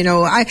yourself. You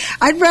know,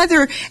 I'd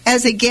rather,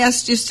 as a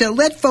guest, just to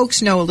let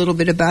folks know a little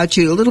bit about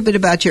you, a little bit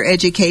about your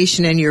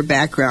education and your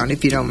background,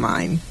 if you don't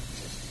mind.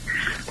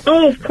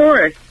 Oh, of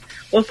course.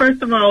 Well,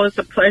 first of all, it's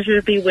a pleasure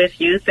to be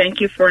with you. Thank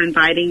you for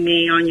inviting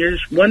me on your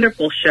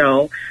wonderful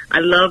show. I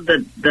love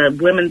the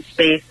Women's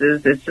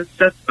Spaces. It's just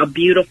such a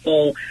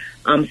beautiful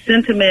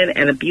sentiment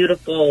and a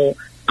beautiful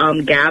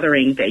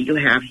gathering that you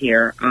have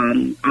here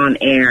on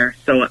air.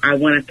 So I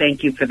want to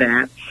thank you for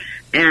that.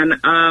 And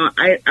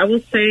I will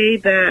say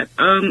that,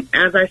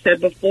 as I said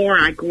before,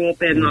 I grew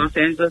up in Los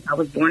Angeles. I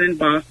was born in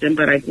Boston,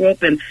 but I grew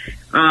up in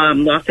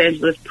Los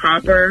Angeles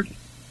proper.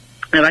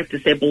 I like to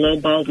say below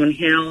Baldwin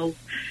Hills.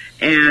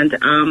 And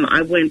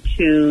I went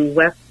to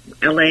West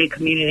LA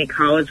Community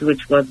College,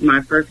 which was my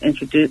first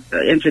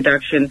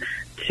introduction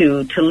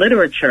to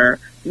literature.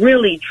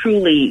 Really,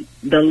 truly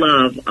the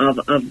love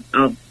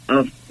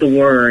of the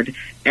word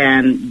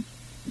and,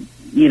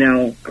 you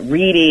know,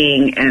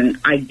 reading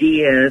and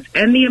ideas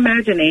and the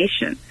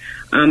imagination.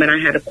 And I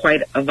had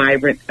quite a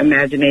vibrant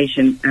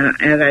imagination,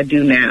 as I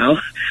do now.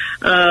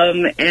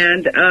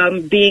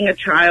 Being a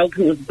child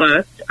who was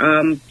bused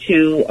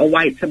to a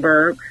white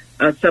suburb,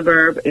 I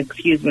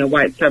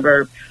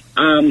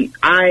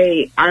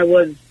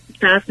was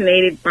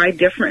fascinated by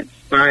difference,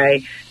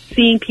 by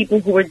seeing people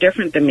who were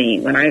different than me.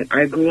 When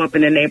I grew up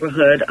in a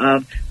neighborhood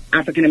of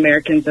African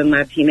Americans and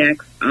Latinx,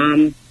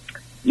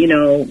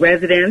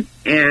 residents,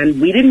 and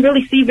we didn't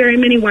really see very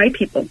many white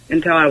people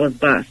until I was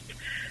bused.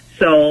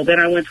 So then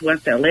I went to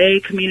West LA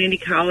Community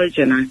College,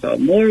 and I saw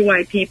more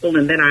white people,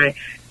 and then I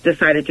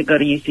decided to go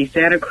to UC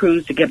Santa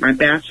Cruz to get my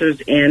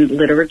bachelor's in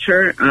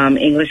literature,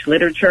 English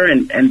literature,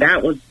 and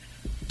that was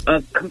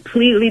a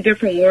completely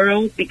different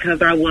world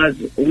because I was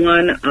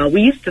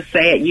we used to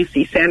say at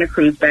UC Santa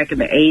Cruz back in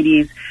the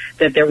 80s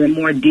that there were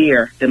more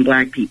deer than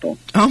black people.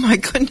 Oh, my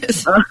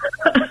goodness. So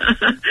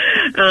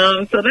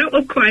that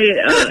was quite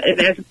an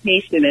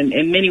education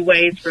in many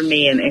ways for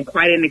me and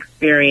quite an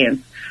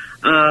experience.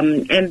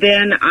 And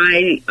then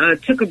I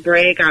took a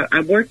break.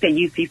 I worked at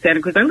UC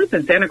Santa Cruz. I lived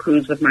in Santa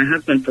Cruz with my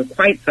husband for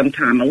quite some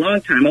time, a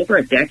long time, over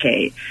a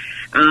decade.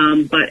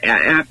 But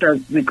after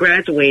we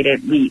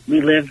graduated, we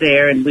lived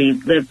there, and we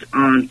lived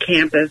on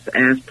campus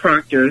as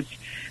proctors.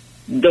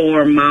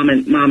 Dorm mom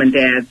and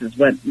dads is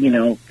what,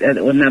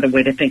 another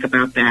way to think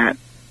about that.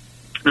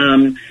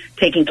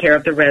 Taking care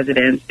of the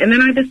residents. And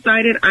then I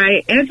decided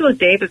Angela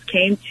Davis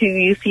came to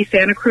UC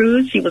Santa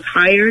Cruz. She was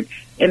hired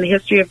in the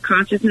History of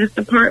Consciousness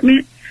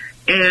department.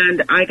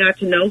 And I got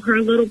to know her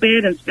a little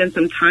bit and spend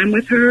some time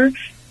with her.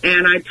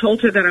 And I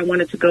told her that I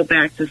wanted to go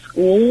back to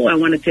school. I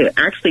wanted to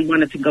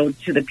go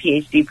to the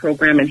PhD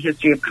program in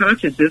History of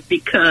Consciousness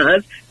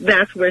because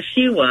that's where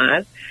she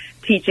was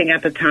teaching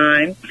at the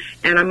time.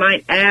 And I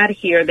might add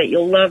here that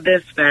you'll love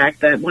this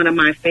fact that one of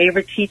my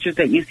favorite teachers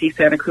at UC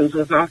Santa Cruz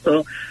was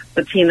also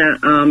Bettina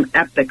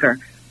Eptiker,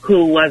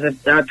 who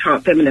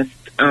taught feminist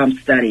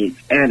studies.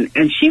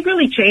 And she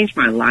really changed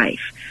my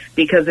life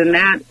because in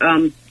that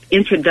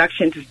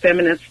Introduction to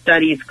Feminist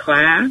Studies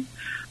class,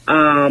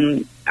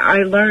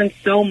 I learned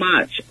so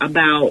much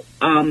about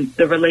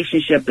the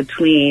relationship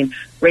between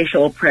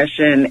racial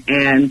oppression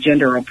and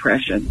gender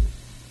oppression.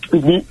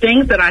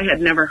 Things that I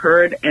had never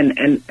heard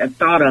and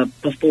thought of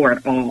before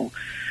at all.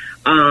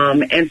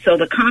 And so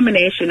the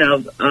combination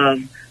of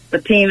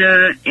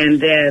Bettina and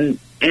then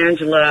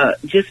Angela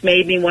just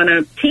made me want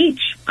to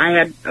teach. I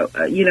had,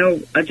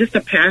 just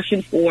a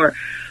passion for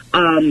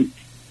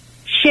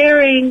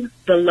sharing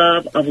the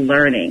love of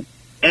learning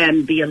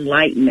and the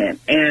enlightenment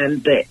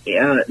and the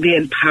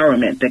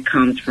empowerment that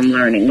comes from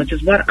learning, which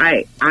is what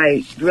I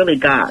really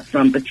got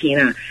from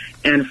Bettina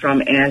and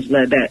from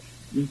Angela, that,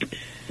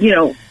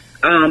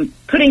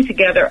 putting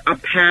together a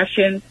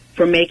passion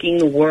for making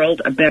the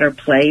world a better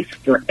place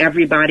for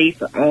everybody,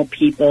 for all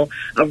people,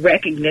 a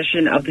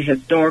recognition of the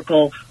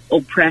historical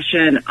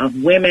oppression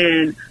of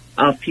women,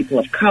 of people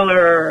of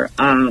color,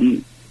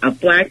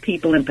 Black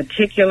people in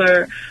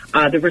particular,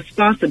 the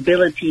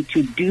responsibility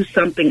to do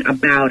something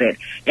about it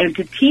and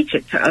to teach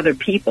it to other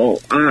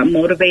people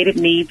motivated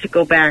me to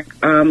go back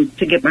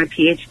to get my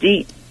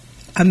PhD.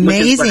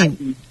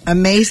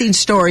 Amazing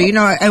story. You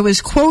know, I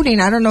was quoting,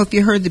 I don't know if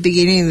you heard the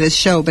beginning of this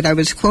show, but I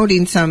was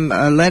quoting some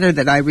letter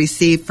that I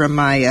received from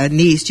my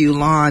niece,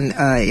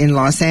 Yulan, in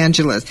Los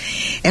Angeles.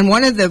 And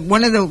one of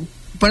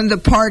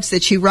the parts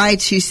that she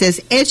writes, she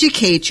says,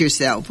 educate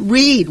yourself,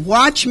 read,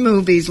 watch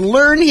movies,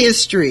 learn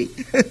history.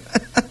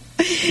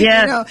 Yes,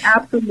 you know,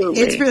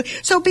 absolutely. It's really,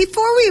 so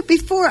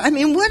before, I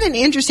mean, what an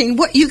interesting,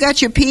 you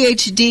got your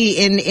PhD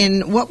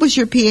in, what was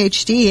your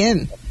PhD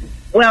in?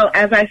 Well,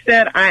 as I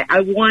said,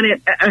 I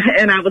wanted,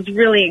 and I was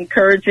really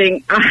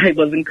encouraging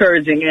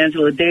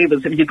Angela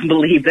Davis, if you can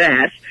believe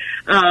that,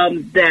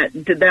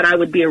 that I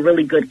would be a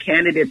really good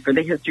candidate for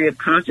the History of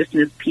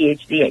Consciousness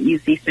PhD at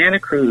UC Santa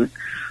Cruz.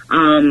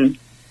 And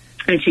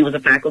she was a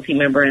faculty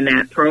member in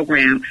that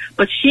program.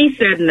 But she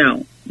said,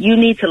 no, you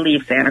need to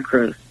leave Santa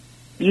Cruz.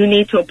 You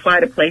need to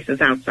apply to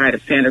places outside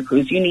of Santa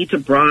Cruz. You need to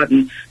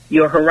broaden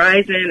your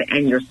horizon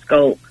and your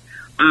scope.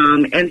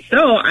 And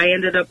so I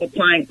ended up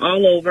applying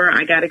all over.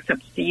 I got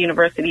accepted to the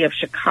University of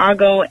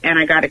Chicago, and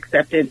I got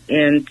accepted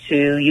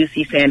into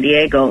UC San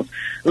Diego's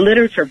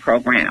literature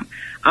program.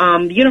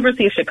 The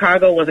University of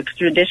Chicago was a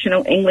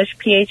traditional English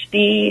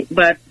PhD,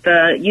 but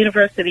the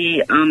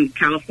University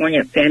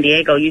California at San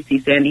Diego,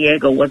 UC San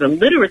Diego, was a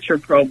literature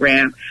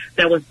program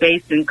that was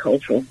based in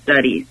cultural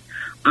studies.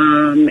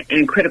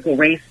 And critical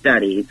race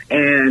studies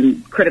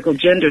and critical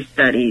gender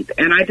studies.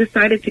 And I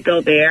decided to go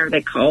there.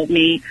 They called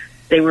me.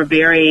 They were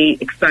very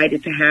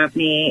excited to have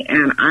me,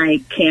 and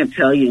I can't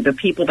tell you, the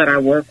people that I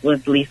work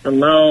with, Lisa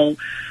Lowe,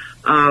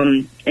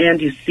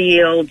 Andrew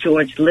Seal,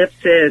 George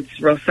Lipsitz,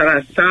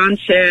 Rosana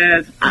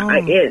Sanchez,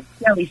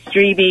 Kelly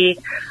Strebe,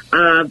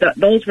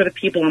 those were the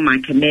people on my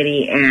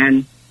committee,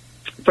 and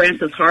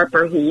Frances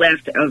Harper, who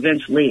left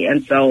eventually,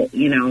 and so,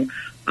 you know,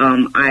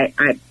 I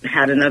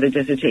had another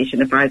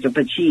dissertation advisor,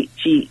 but she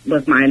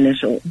was my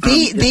initial.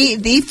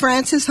 The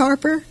Frances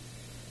Harper?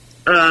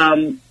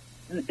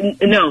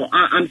 No,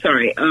 I'm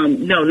sorry.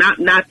 No,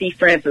 not the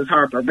Frances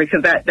Harper,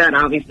 because that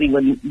obviously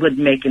wouldn't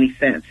make any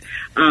sense.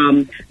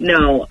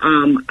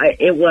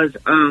 It was.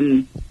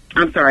 I'm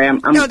sorry.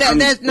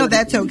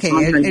 That's okay.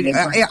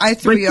 I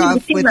threw you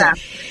off with that.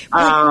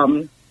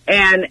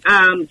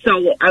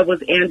 So I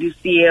was Andrew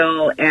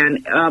Seal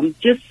and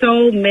just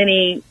so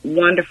many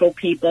wonderful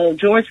people.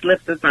 George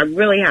Lipsitz, I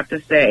really have to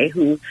say,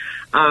 who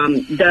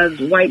does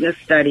whiteness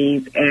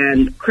studies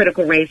and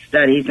critical race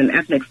studies and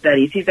ethnic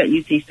studies. He's at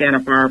UC Santa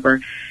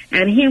Barbara.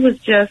 And he was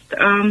just,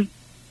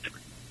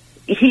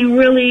 he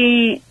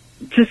really,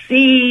 to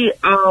see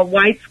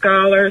white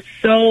scholars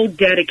so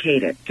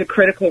dedicated to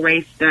critical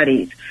race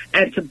studies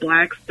and to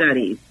Black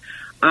studies,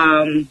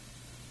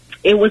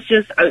 it was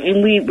just,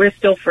 and we're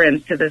still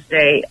friends to this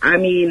day. I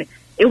mean,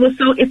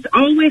 it's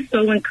always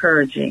so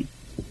encouraging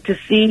to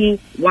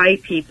see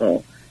white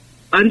people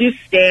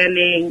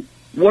understanding,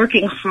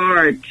 working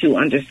hard to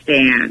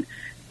understand,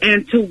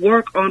 and to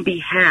work on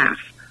behalf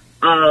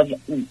of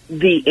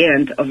the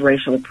end of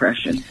racial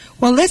oppression.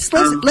 Well, let's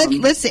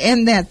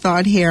end that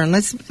thought here, and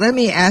let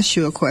me ask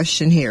you a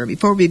question here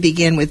before we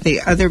begin with the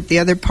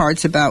other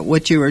parts about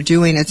what you are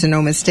doing at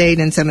Sonoma State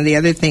and some of the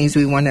other things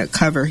we want to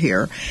cover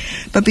here.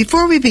 But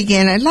before we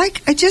begin,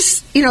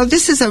 this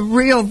is a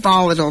real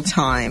volatile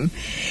time,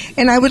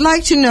 and I would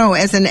like to know,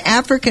 as an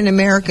African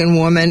American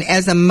woman,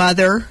 as a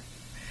mother,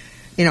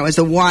 as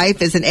a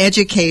wife, as an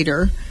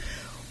educator,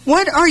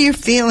 what are your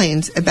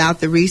feelings about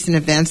the recent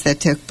events that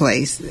took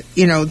place?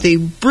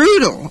 The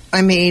brutal,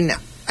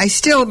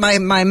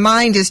 my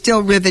mind is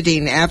still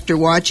riveting after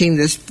watching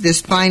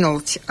this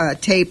final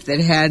tape that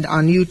had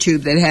on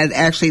YouTube that had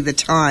actually the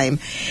time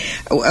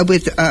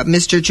with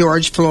Mr.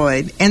 George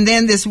Floyd. And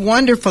then this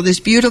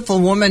beautiful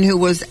woman who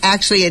was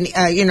actually,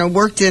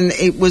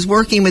 was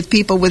working with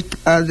people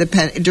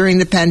during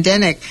the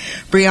pandemic,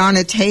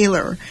 Breonna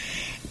Taylor.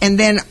 And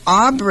then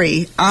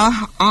Aubrey,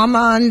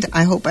 Ahmaud,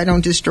 I hope I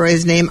don't destroy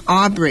his name,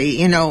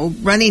 Aubrey,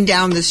 running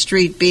down the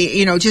street,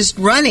 just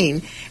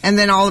running, and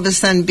then all of a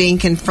sudden being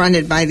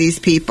confronted by these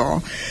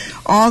people.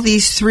 All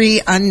these three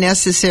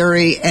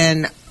unnecessary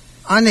and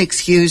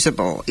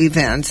unexcusable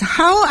events.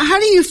 How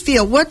do you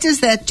feel? What does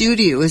that do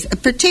to you,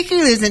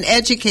 particularly as an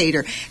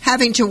educator,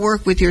 having to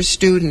work with your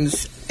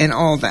students and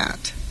all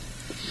that?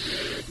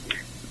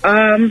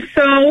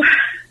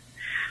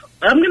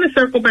 I'm going to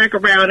circle back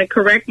around and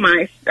correct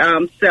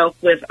myself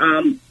with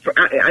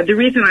the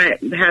reason I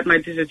had my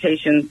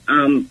dissertation,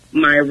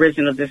 my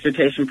original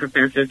dissertation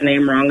professor's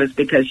name wrong is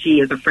because she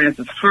is a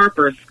Frances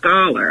Harper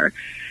scholar,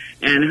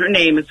 and her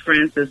name is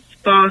Frances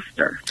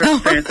Foster.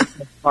 Frances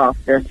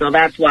Foster. So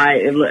that's why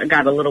it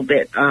got a little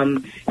bit,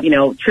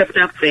 tripped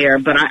up there.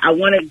 But I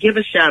want to give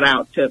a shout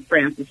out to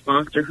Frances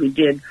Foster, who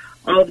did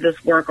all of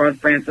this work on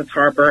Frances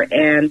Harper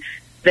and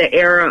the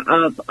era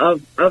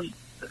of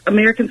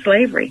American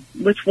slavery,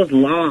 which was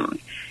long.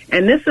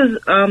 And this is,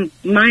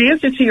 my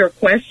answer to your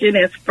question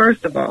is,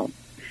 first of all,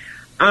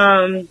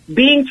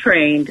 being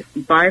trained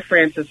by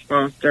Francis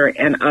Foster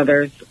and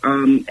others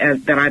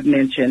that I've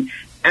mentioned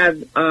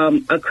as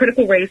a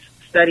critical race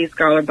studies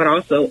scholar, but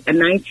also a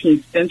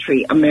 19th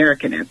century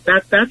Americanist.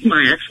 That's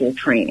my actual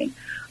training.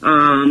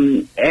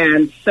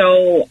 And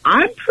so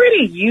I'm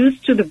pretty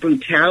used to the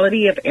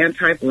brutality of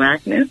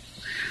anti-blackness.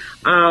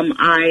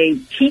 I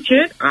teach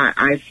it.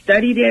 I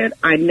studied it.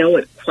 I know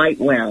it quite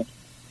well.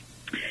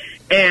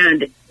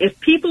 And if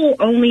people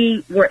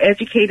only were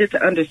educated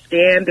to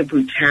understand the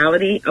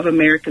brutality of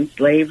American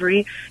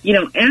slavery,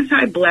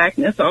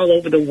 anti-blackness all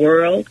over the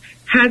world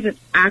has its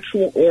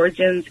actual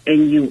origins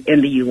in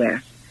the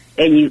U.S.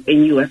 in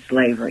U.S.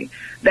 slavery.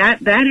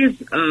 That is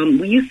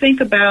when you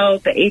think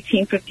about the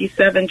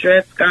 1857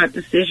 Dred Scott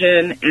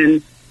decision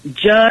and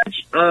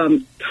Judge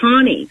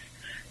Taney's,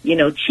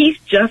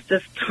 Chief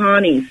Justice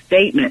Taney's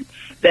statement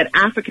that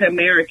African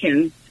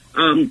Americans,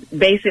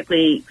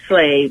 basically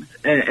slaves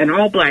and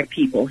all black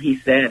people, he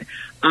said,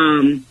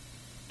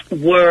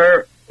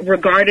 were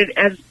regarded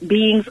as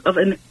beings of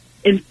an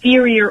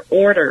inferior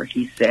order,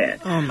 he said.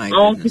 Oh my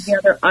goodness.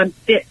 Altogether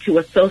unfit to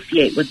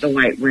associate with the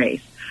white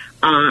race,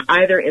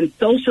 either in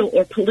social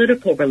or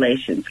political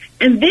relations.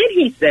 And then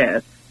he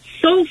says,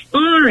 so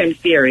far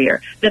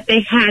inferior that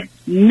they had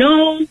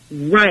no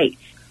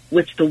rights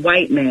which the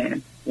white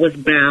man was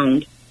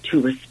bound to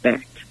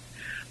respect.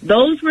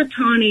 Those were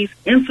Taney's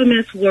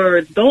infamous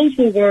words. Those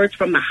were words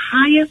from the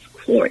highest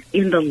court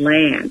in the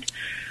land.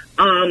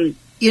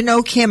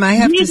 Kim, I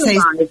have to say,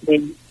 of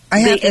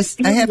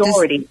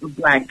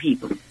black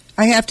people.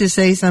 I have to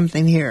say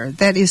something here.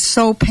 That is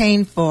so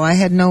painful. I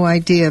had no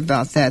idea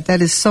about that.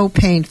 That is so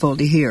painful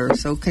to hear.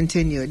 So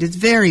continue. It is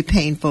very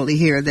painful to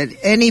hear that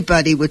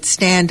anybody would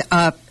stand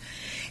up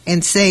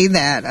and say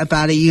that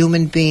about a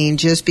human being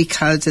just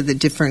because of the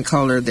different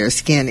color of their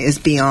skin is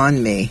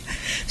beyond me.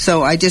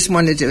 So I just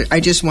wanted to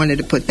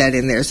put that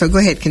in there. So go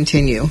ahead,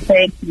 continue.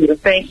 Thank you,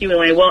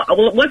 Elaine. Well,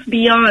 what's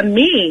beyond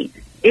me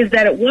is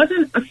that it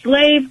wasn't a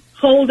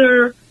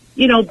slaveholder,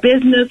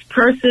 business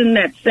person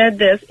that said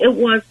this. It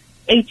was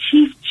a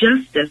chief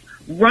justice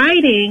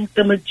writing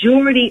the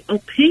majority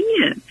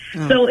opinion.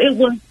 Oh. So it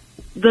was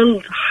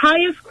the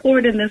highest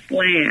court in this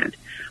land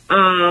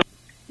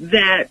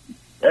that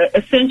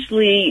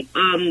essentially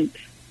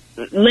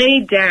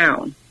laid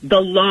down the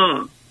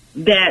law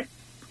that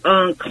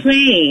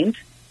claimed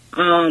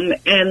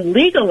and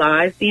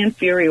legalized the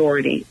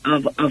inferiority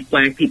of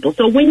black people.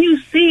 So when you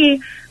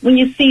see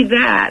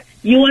that,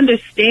 you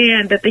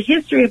understand that the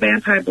history of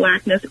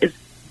anti-blackness is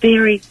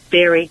very,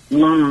 very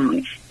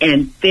long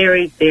and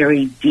very,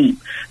 very deep.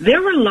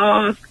 There were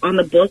laws on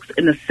the books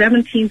in the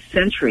 17th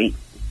century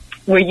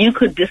where you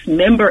could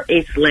dismember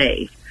a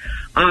slave,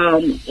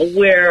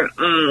 where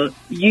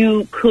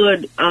you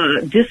could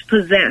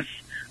dispossess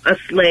a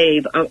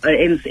slave,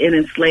 an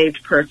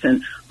enslaved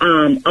person,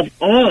 of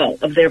all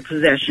of their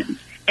possessions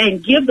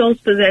and give those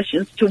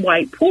possessions to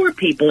white poor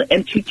people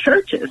and to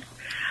churches.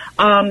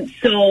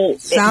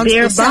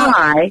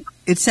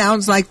 It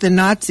sounds like the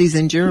Nazis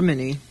in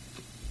Germany.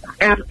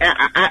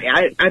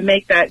 I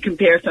make that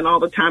comparison all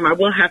the time. I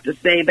will have to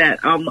say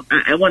that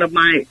one of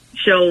my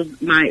shows,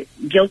 my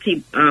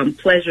guilty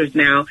pleasures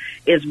now,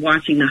 is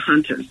watching The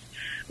Hunters,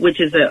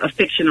 which is a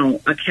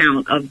fictional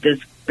account of this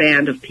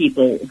band of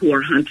people who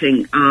are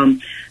hunting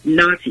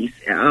Nazis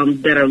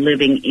that are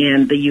living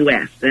in the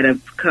U.S., that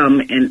have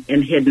come and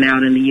hidden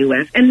out in the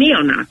U.S., and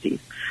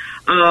neo-Nazis.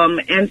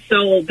 And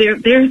so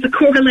there's a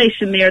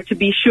correlation there, to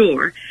be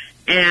sure.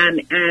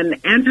 And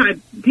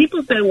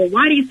people say, well,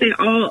 why do you say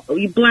all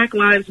Black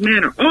Lives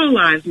Matter? All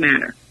lives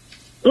matter.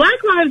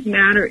 Black Lives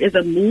Matter is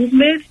a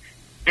movement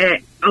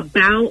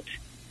about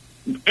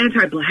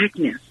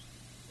anti-blackness,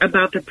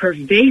 about the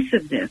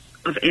pervasiveness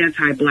of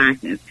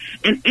anti-blackness.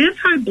 And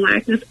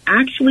anti-blackness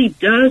actually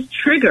does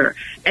trigger,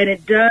 and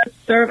it does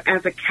serve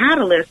as a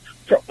catalyst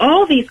for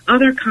all these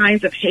other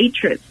kinds of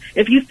hatreds.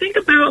 If you think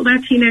about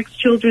Latinx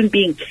children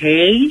being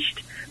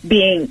caged,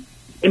 being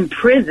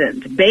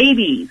imprisoned,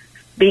 babies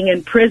being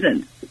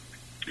imprisoned,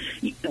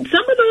 some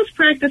of those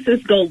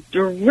practices go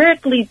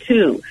directly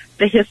to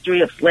the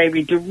history of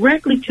slavery,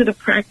 directly to the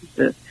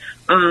practices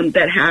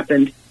that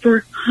happened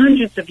for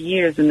hundreds of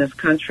years in this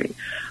country.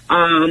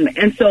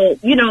 And so,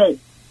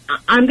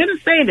 I'm going to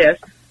say this,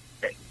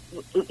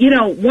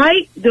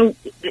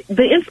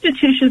 the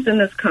institutions in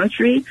this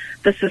country,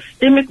 the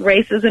systemic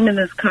racism in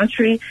this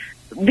country,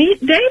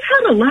 they've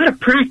had a lot of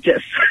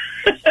practice.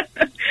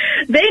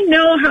 They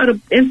know how to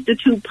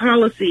institute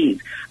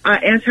policies,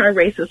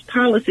 anti-racist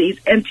policies,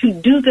 and to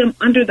do them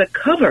under the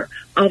cover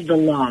of the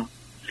law.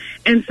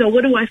 And so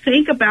what do I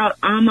think about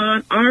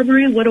Ahmaud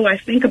Arbery? What do I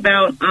think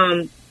about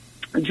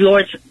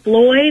George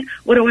Floyd?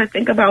 What do I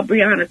think about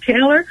Breonna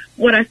Taylor?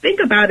 What I think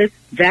about is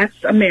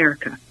that's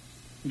America.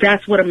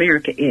 That's what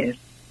America is.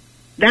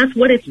 That's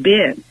what it's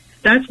been.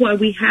 That's why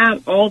we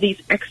have all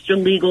these extra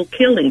legal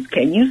killings.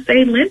 Can you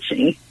say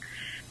lynching?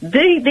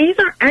 These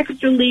are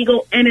extra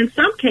legal, and in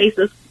some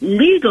cases,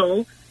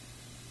 legal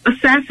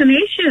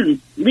assassinations,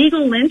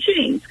 legal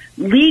lynchings,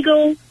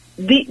 legal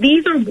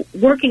these are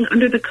working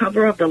under the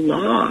cover of the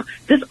law.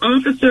 This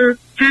officer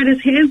had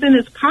his hands in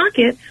his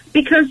pocket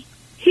because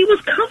he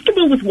was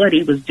comfortable with what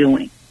he was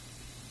doing.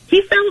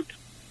 He felt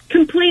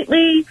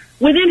completely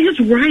within his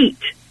right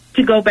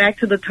to go back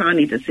to the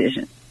Taney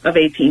decision of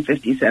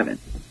 1857.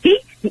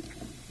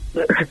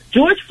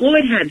 George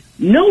Floyd had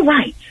no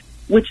right,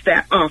 which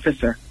that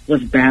officer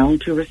was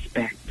bound to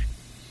respect.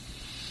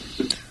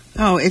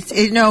 Oh,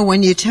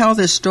 when you tell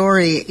the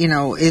story,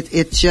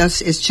 it's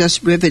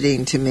just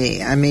riveting to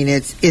me. I mean,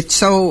 it's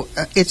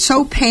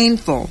so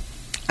painful.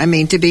 I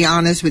mean, to be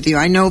honest with you,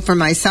 I know for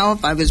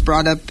myself, I was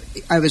brought up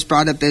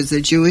as a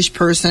Jewish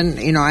person.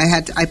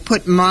 I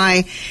put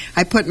my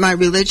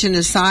religion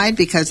aside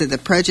because of the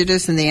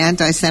prejudice and the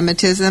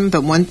anti-Semitism.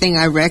 But one thing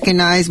I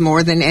recognize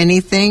more than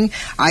anything,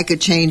 I could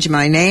change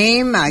my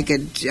name. I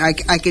could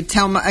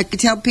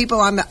tell people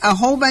I'm a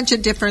whole bunch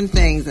of different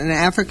things, and an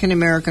African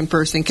American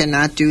person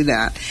cannot do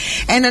that.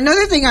 And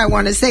another thing I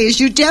want to say is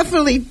you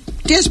definitely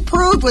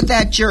disproved what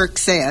that jerk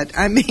said.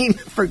 I mean,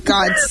 for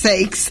God's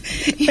sakes,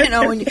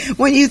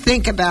 when you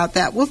think about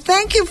that. Well,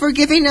 thank you for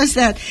giving us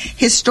that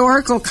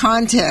historical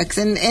context,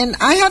 and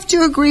I have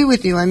to agree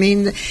with you. I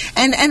mean,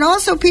 and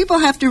also people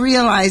have to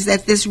realize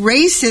that this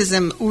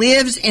racism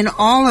lives in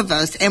all of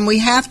us, and we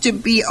have to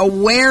be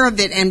aware of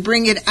it and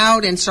bring it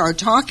out and start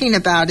talking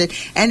about it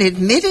and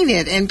admitting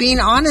it and being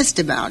honest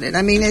about it.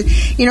 I mean,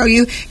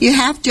 you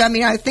have to. I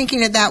mean, I'm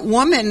thinking of that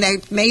woman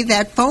that made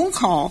that phone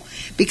call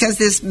because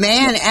this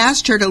man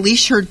asked her to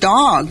leash her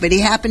dog, but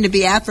he happened to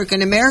be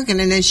African American,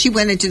 and then she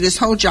went into this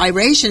whole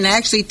gyration and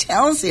actually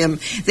tells him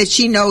that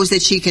she knows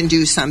that she can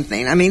do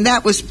something. I mean,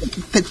 that was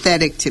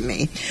pathetic to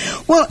me.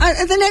 Well,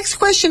 the next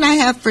question I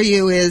have for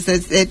you is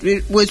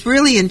it was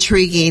really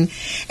intriguing,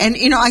 and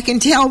I can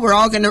tell we're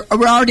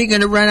already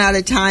going to run out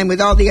of time with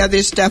all the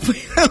other stuff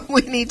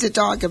we need to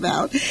talk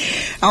about.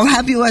 I'll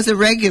have you as a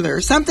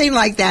regular, something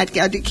like that,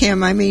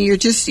 Kim. I mean,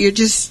 it's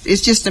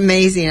just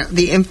amazing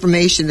the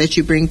information that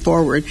you bring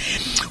forward.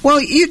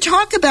 Well, you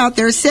talk about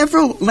there are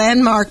several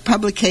landmark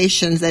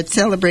publications that's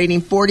celebrating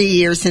 40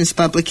 years since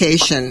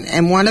publication,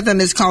 and one of them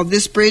is called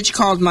This Bridge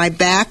Called My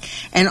Back,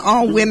 and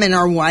all women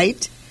are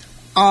white,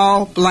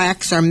 all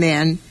blacks are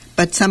men,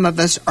 but some of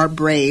us are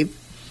brave.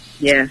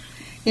 Yes.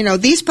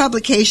 These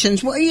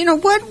publications, what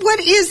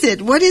is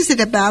it? What is it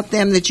about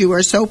them that you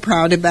are so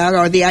proud about?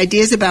 Are the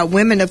ideas about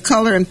women of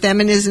color and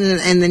feminism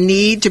and the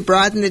need to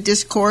broaden the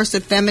discourse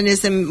of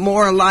feminism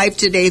more alive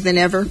today than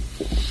ever?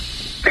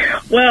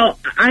 Well,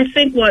 I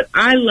think what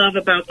I love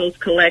about those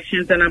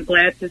collections, and I'm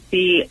glad to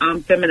see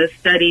Feminist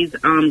Studies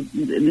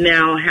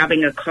now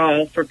having a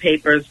call for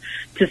papers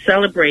to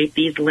celebrate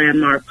these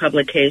landmark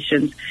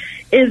publications,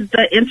 is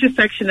the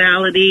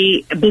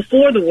intersectionality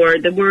before the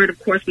word. The word, of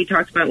course, we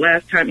talked about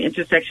last time,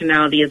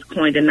 intersectionality is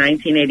coined in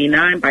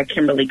 1989 by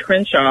Kimberly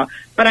Crenshaw.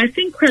 But I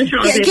think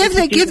Crenshaw... Yeah, give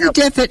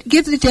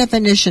the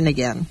definition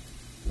again.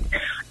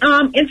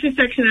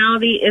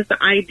 Intersectionality is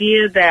the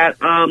idea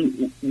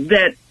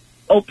that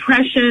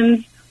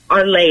oppressions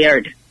are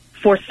layered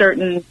for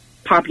certain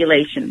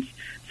populations.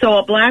 So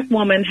a black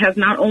woman has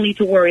not only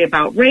to worry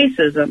about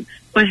racism,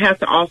 but has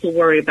to also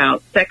worry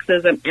about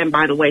sexism and,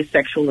 by the way,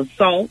 sexual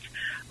assault,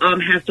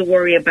 has to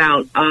worry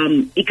about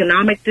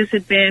economic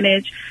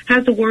disadvantage,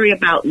 has to worry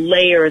about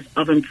layers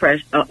of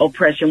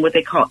oppression, what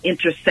they call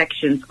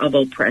intersections of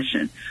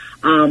oppression,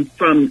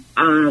 from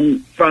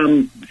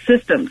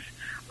systems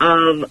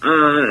of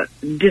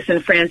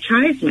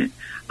disenfranchisement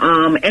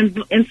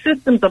and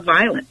systems of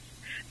violence.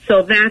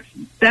 So that's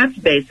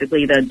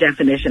basically the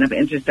definition of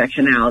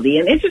intersectionality.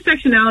 And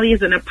intersectionality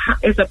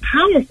is a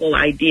powerful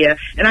idea.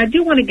 And I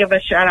do want to give a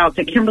shout out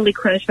to Kimberly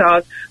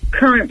Crenshaw's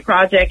current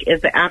project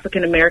is the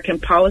African American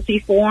Policy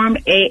Forum,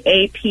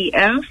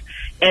 AAPF.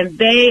 And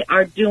they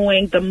are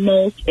doing the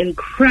most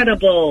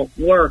incredible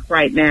work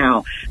right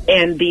now.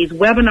 And these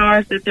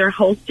webinars that they're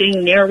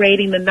hosting,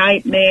 narrating the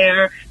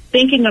nightmare,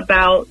 thinking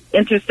about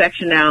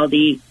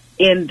intersectionality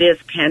in this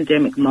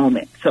pandemic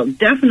moment. So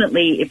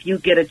definitely, if you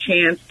get a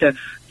chance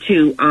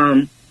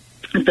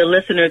if the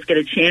listeners get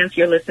a chance,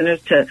 your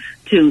listeners to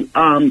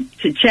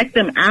check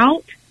them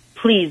out,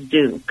 please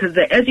do. Because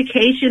the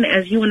education,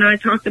 as you and I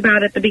talked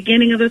about at the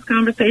beginning of this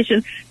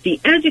conversation,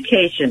 the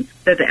education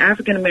that the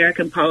African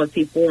American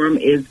Policy Forum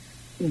is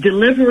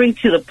delivering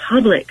to the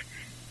public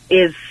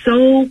is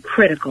so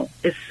critical,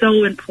 is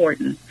so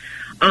important.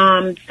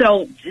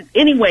 So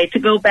anyway, to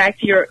go back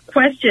to your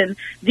question,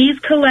 these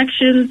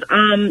collections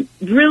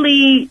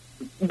really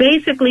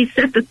basically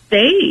set the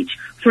stage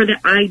for the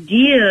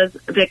ideas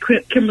that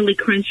Kimberly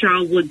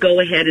Crenshaw would go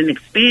ahead and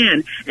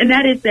expand. And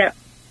that is that,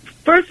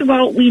 first of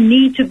all, we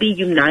need to be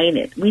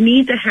united. We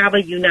need to have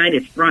a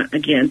united front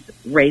against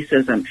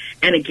racism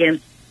and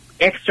against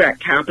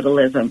extract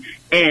capitalism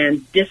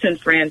and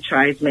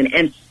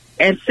disenfranchisement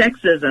and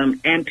sexism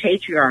and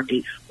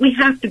patriarchy. We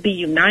have to be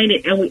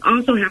united, and we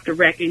also have to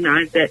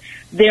recognize that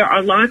there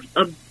are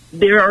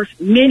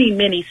many,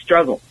 many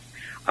struggles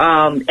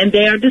And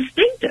they are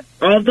distinctive.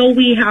 Although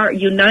we are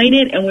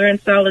united and we're in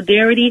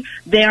solidarity,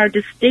 they are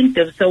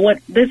distinctive. So what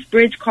this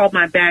bridge called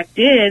My Back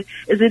did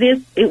is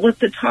it was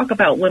to talk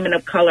about women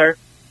of color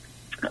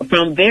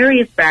from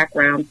various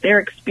backgrounds, their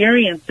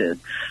experiences,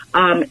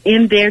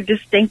 in their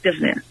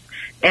distinctiveness,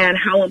 and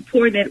how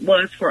important it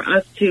was for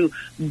us to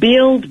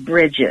build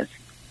bridges,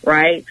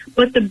 right?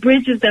 But the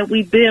bridges that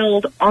we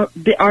build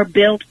are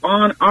built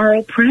on our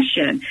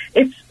oppression.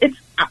 It's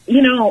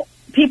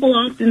people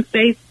often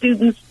say,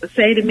 students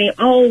say to me,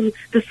 oh,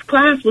 this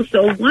class was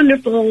so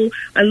wonderful.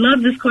 I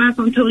love this class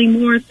on Toni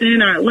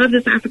Morrison. I love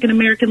this African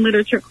American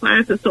literature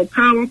class. It's so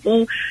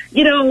powerful.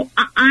 I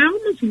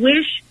almost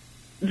wish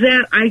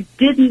that I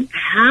didn't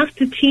have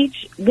to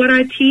teach what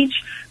I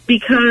teach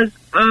because,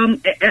 I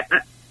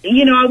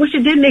wish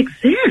it didn't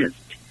exist.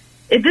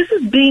 This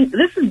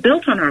is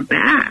built on our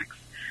backs.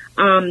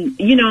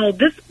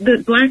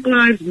 The Black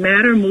Lives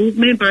Matter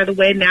movement, by the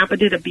way, Napa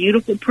did a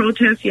beautiful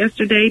protest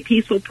yesterday,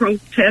 peaceful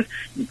protest,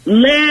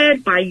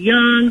 led by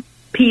young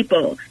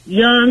people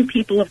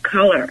of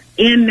color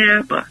in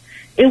Napa.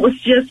 It was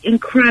just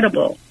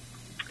incredible.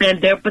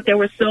 But there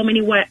were so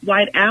many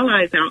white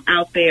allies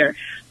out there.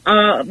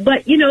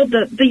 But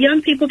the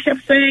young people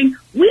kept saying,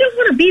 we don't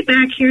want to be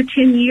back here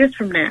 10 years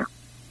from now.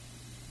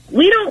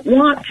 We don't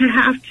want to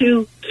have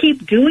to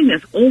keep doing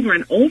this over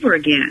and over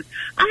again.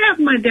 I have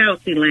my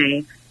doubts,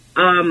 Elaine,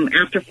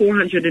 after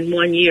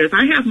 401 years.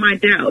 I have my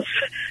doubts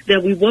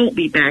that we won't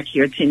be back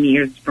here 10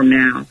 years from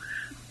now.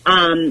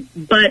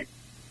 But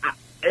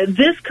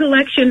this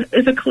collection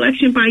is a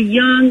collection by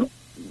young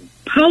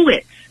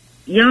poets,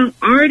 young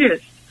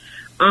artists,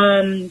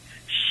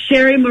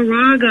 Sherry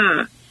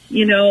Moraga,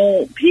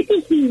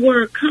 people who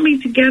were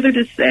coming together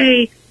to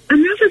say,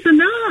 enough is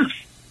enough.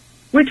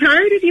 We're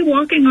tired of you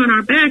walking on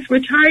our backs.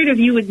 We're tired of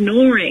you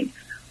ignoring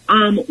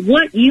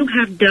what you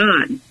have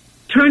done,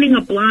 turning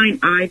a blind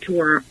eye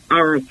to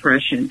our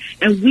oppression.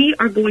 And we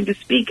are going to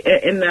speak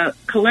in the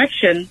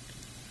collection.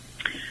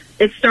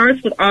 It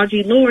starts with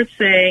Audre Lorde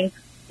saying,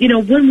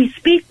 when we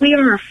speak, we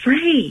are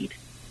afraid.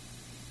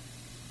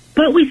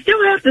 But we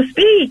still have to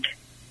speak.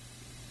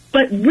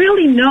 But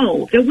really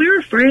know that we're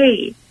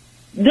afraid.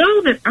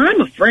 Know that I'm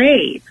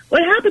afraid.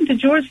 What happened to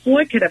George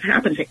Floyd could have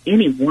happened to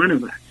any one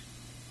of us.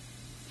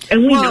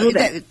 And we know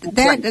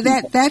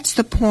that. That's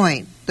the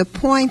point. The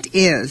point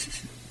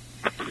is,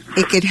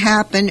 it could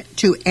happen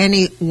to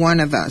any one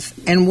of us.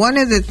 And one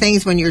of the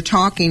things what you're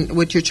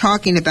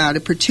talking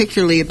about,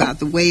 particularly about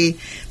the way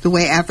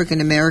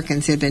African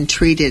Americans have been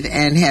treated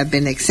and have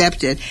been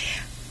accepted.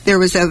 There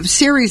was a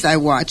series I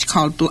watched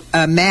called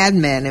Mad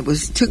Men. It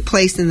took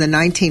place in the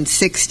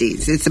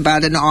 1960s. It's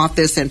about an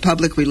office and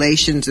public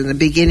relations and the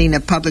beginning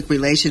of public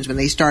relations when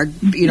they start,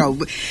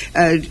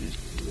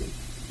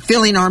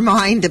 filling our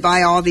mind to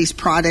buy all these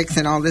products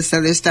and all this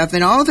other stuff.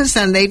 And all of a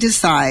sudden they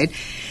decide,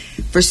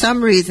 for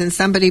some reason,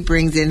 somebody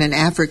brings in an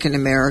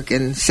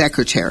African-American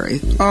secretary.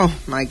 Oh,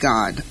 my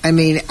God. I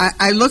mean,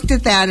 I looked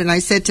at that and I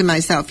said to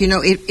myself,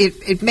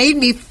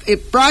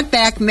 it brought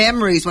back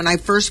memories when I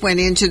first went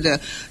into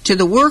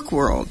the work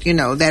world,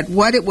 that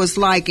what it was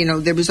like,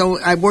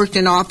 I worked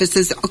in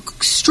offices,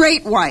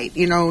 straight white,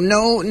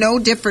 no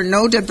different,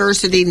 no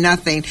diversity,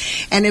 nothing.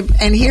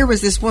 And here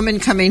was this woman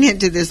coming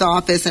into this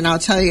office, and I'll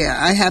tell you,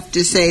 I have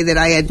to say that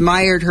I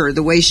admired her,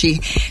 the way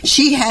she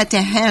had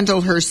to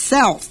handle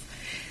herself.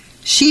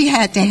 She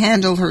had to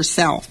handle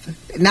herself,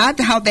 not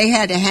how they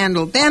had to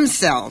handle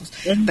themselves,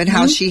 but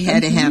how she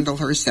had to handle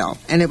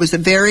herself. And it was a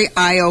very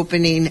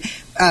eye-opening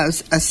a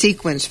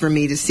sequence for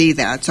me to see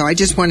that. So I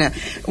just want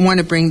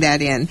to bring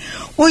that in.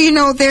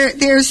 Well,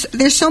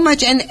 there's so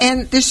much, and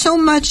there's so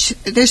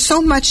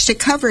much to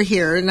cover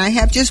here. And I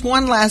have just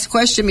one last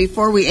question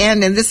before we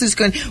end. And this is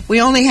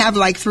we only have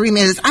like 3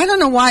 minutes. I don't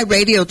know why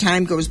radio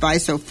time goes by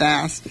so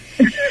fast.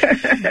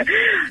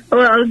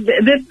 Well,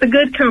 this is the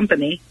good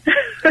company.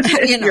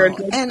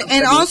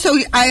 And also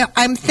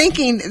I'm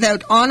thinking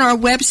that on our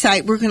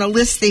website we're going to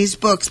list these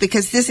books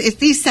because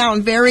these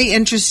sound very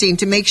interesting,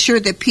 to make sure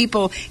that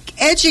people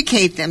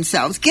educate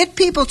themselves, get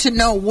people to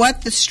know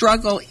what the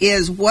struggle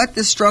is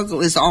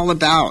all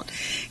about.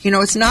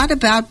 It's not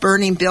about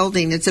burning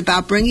buildings. It's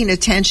about bringing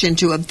attention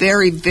to a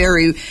very,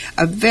 very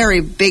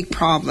big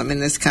problem in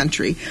this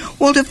country.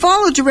 Well, to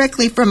follow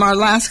directly from our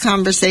last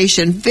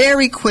conversation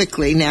very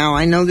quickly now,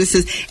 I know this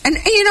is, and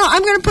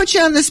I'm going to put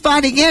you on the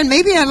spot again.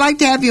 Maybe I'd like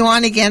to have you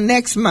on again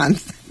next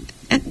month.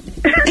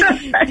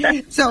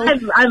 So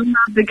I'd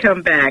love to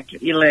come back,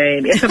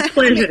 Elaine. It's a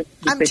pleasure.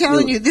 I'm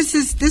telling you, this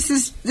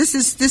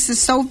is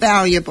so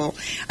valuable.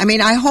 I mean,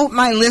 I hope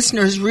my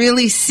listeners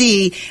really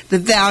see the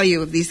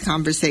value of these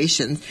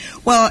conversations.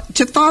 Well,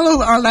 to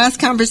follow our last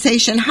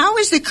conversation, how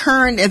is the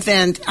current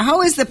event?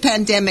 How is the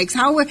pandemics?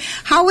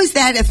 How is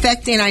that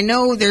affecting? I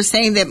know they're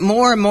saying that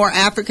more and more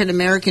African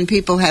American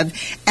people have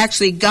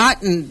actually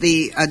gotten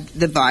the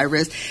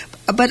virus.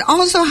 But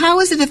also, how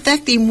is it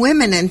affecting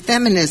women and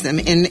feminism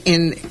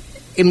in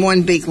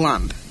one big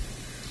lump?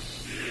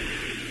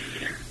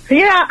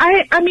 Yeah,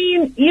 I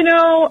mean,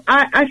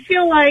 I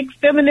feel like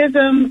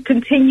feminism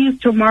continues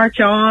to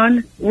march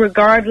on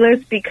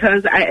regardless,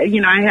 because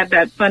I had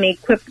that funny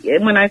quip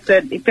when I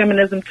said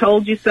feminism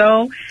told you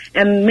so.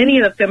 And many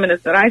of the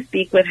feminists that I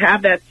speak with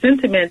have that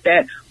sentiment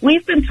that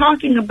we've been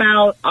talking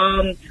about,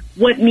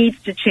 what needs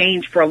to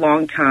change for a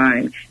long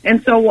time.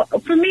 And so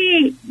for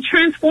me,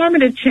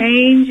 transformative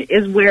change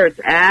is where it's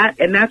at,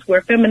 and that's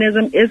where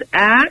feminism is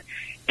at.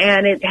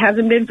 And it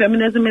hasn't been,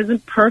 feminism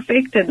isn't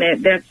perfect,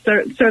 and that's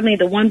certainly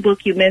the one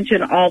book you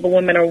mentioned, All the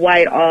Women Are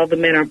White, All the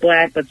Men Are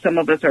Black, but Some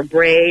of Us Are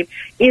Brave,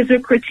 is a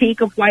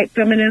critique of white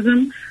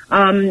feminism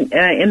in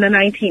the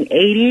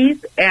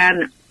 1980s,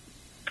 and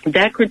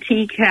that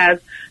critique has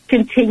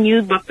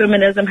continued, but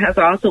feminism has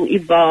also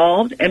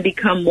evolved and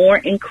become more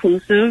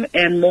inclusive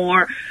and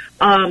more,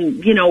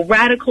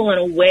 radical in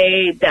a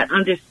way that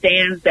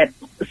understands that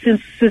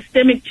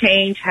systemic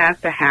change has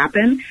to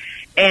happen,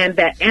 and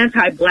that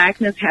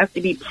anti-blackness has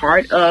to be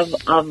part of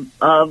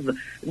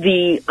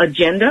the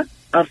agenda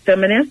of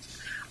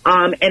feminists,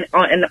 and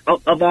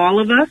of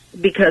all of us,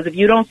 because if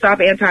you don't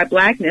stop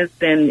anti-blackness,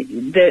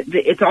 then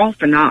it's all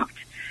for naught.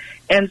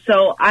 And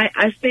so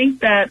I think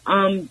that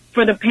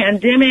for the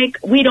pandemic,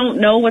 we don't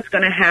know what's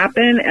going to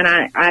happen, and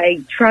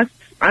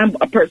I'm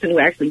a person who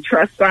actually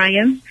trusts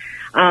science,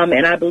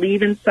 and I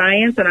believe in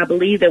science, and I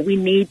believe that we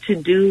need to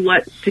do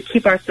to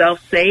keep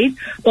ourselves safe,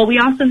 but we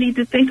also need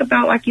to think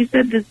about, like you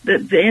said,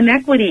 the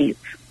inequities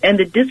and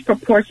the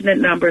disproportionate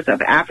numbers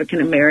of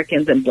African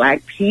Americans and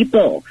Black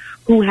people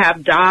who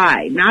have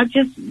died, not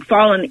just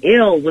fallen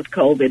ill with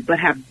COVID, but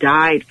have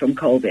died from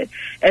COVID.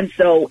 And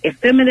so if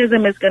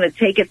feminism is going to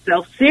take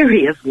itself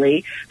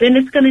seriously, then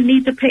it's going to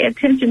need to pay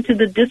attention to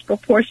the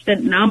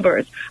disproportionate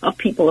numbers of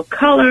people of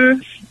color,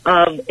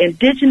 of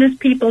indigenous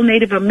people,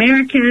 Native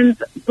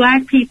Americans,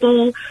 Black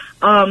people,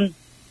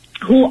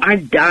 who are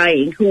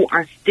dying, who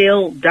are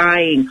still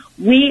dying.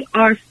 We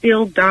are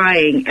still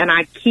dying, and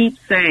I keep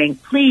saying,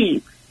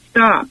 please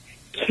stop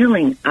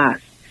killing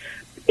us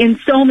in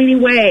so many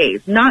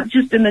ways, not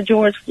just in the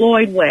George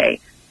Floyd way.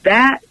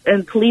 That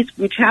and police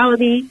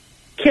brutality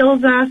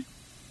kills us.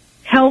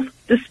 Health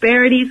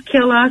disparities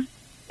kill us.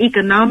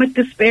 Economic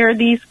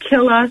disparities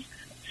kill us.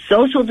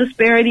 Social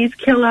disparities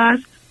kill us.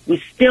 We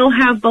still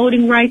have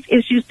voting rights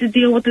issues to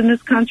deal with in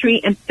this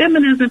country, and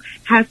feminism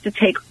has to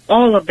take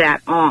all of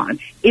that on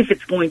if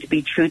it's going to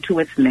be true to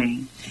its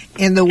name.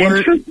 And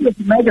true to its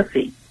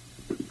legacy.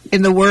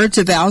 In the words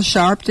of Al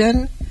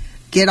Sharpton,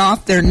 get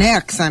off their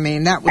necks. I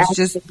mean, that was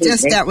just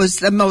that was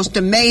the most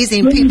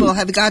amazing. People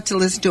have got to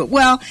listen to it.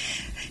 Well,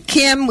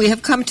 Kim, we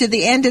have come to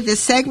the end of this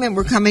segment.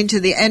 We're coming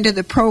to the end of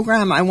the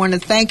program. I want to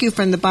thank you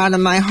from the bottom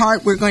of my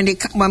heart. I'm going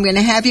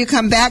to have you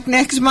come back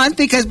next month,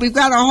 because we've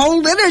got a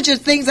whole literature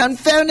of things on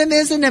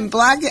feminism and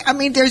Black. I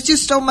mean, there's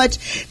just so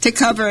much to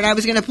cover. And I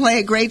was going to play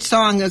a great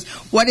song of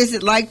 "What Is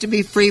It Like to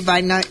Be Free"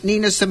 by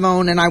Nina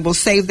Simone, and I will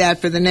save that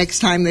for the next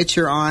time that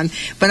you're on.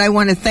 But I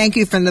want to thank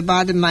you from the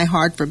bottom of my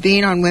heart for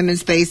being on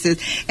Women's Spaces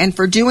and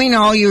for doing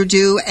all you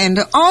do, and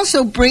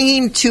also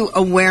bringing to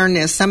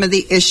awareness some of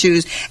the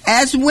issues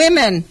as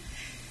women,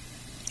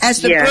 as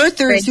the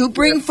birthers who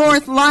bring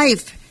forth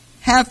life,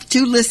 have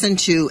to listen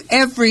to.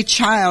 Every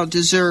child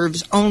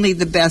deserves only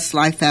the best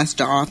life has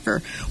to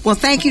offer. Well,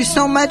 thank you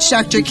so much,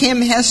 Dr.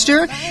 Kim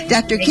Hester,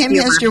 Kim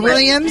Hester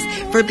Williams,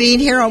 for being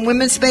here on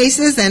Women's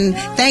Spaces, and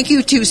thank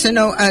you to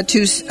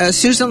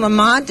Susan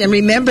Lamont. And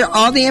remember,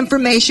 all the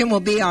information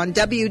will be on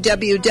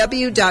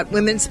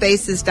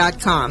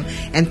www.womenspaces.com.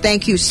 And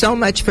thank you so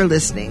much for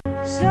listening.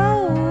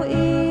 So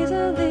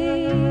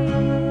easily,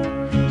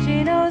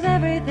 she knows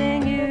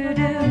everything you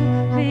do,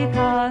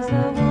 because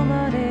the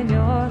woman in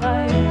your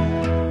life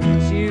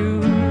is you.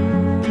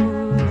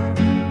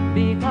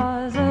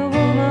 Because the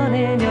woman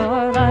in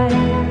your life,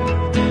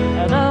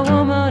 the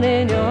woman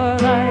in your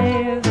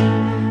life,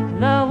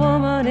 the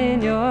woman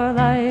in your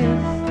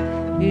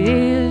life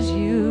is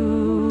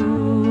you.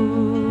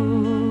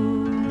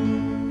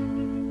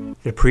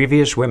 The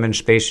previous Women's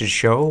Spaces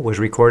show was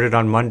recorded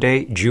on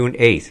Monday, June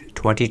 8th,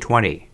 2020.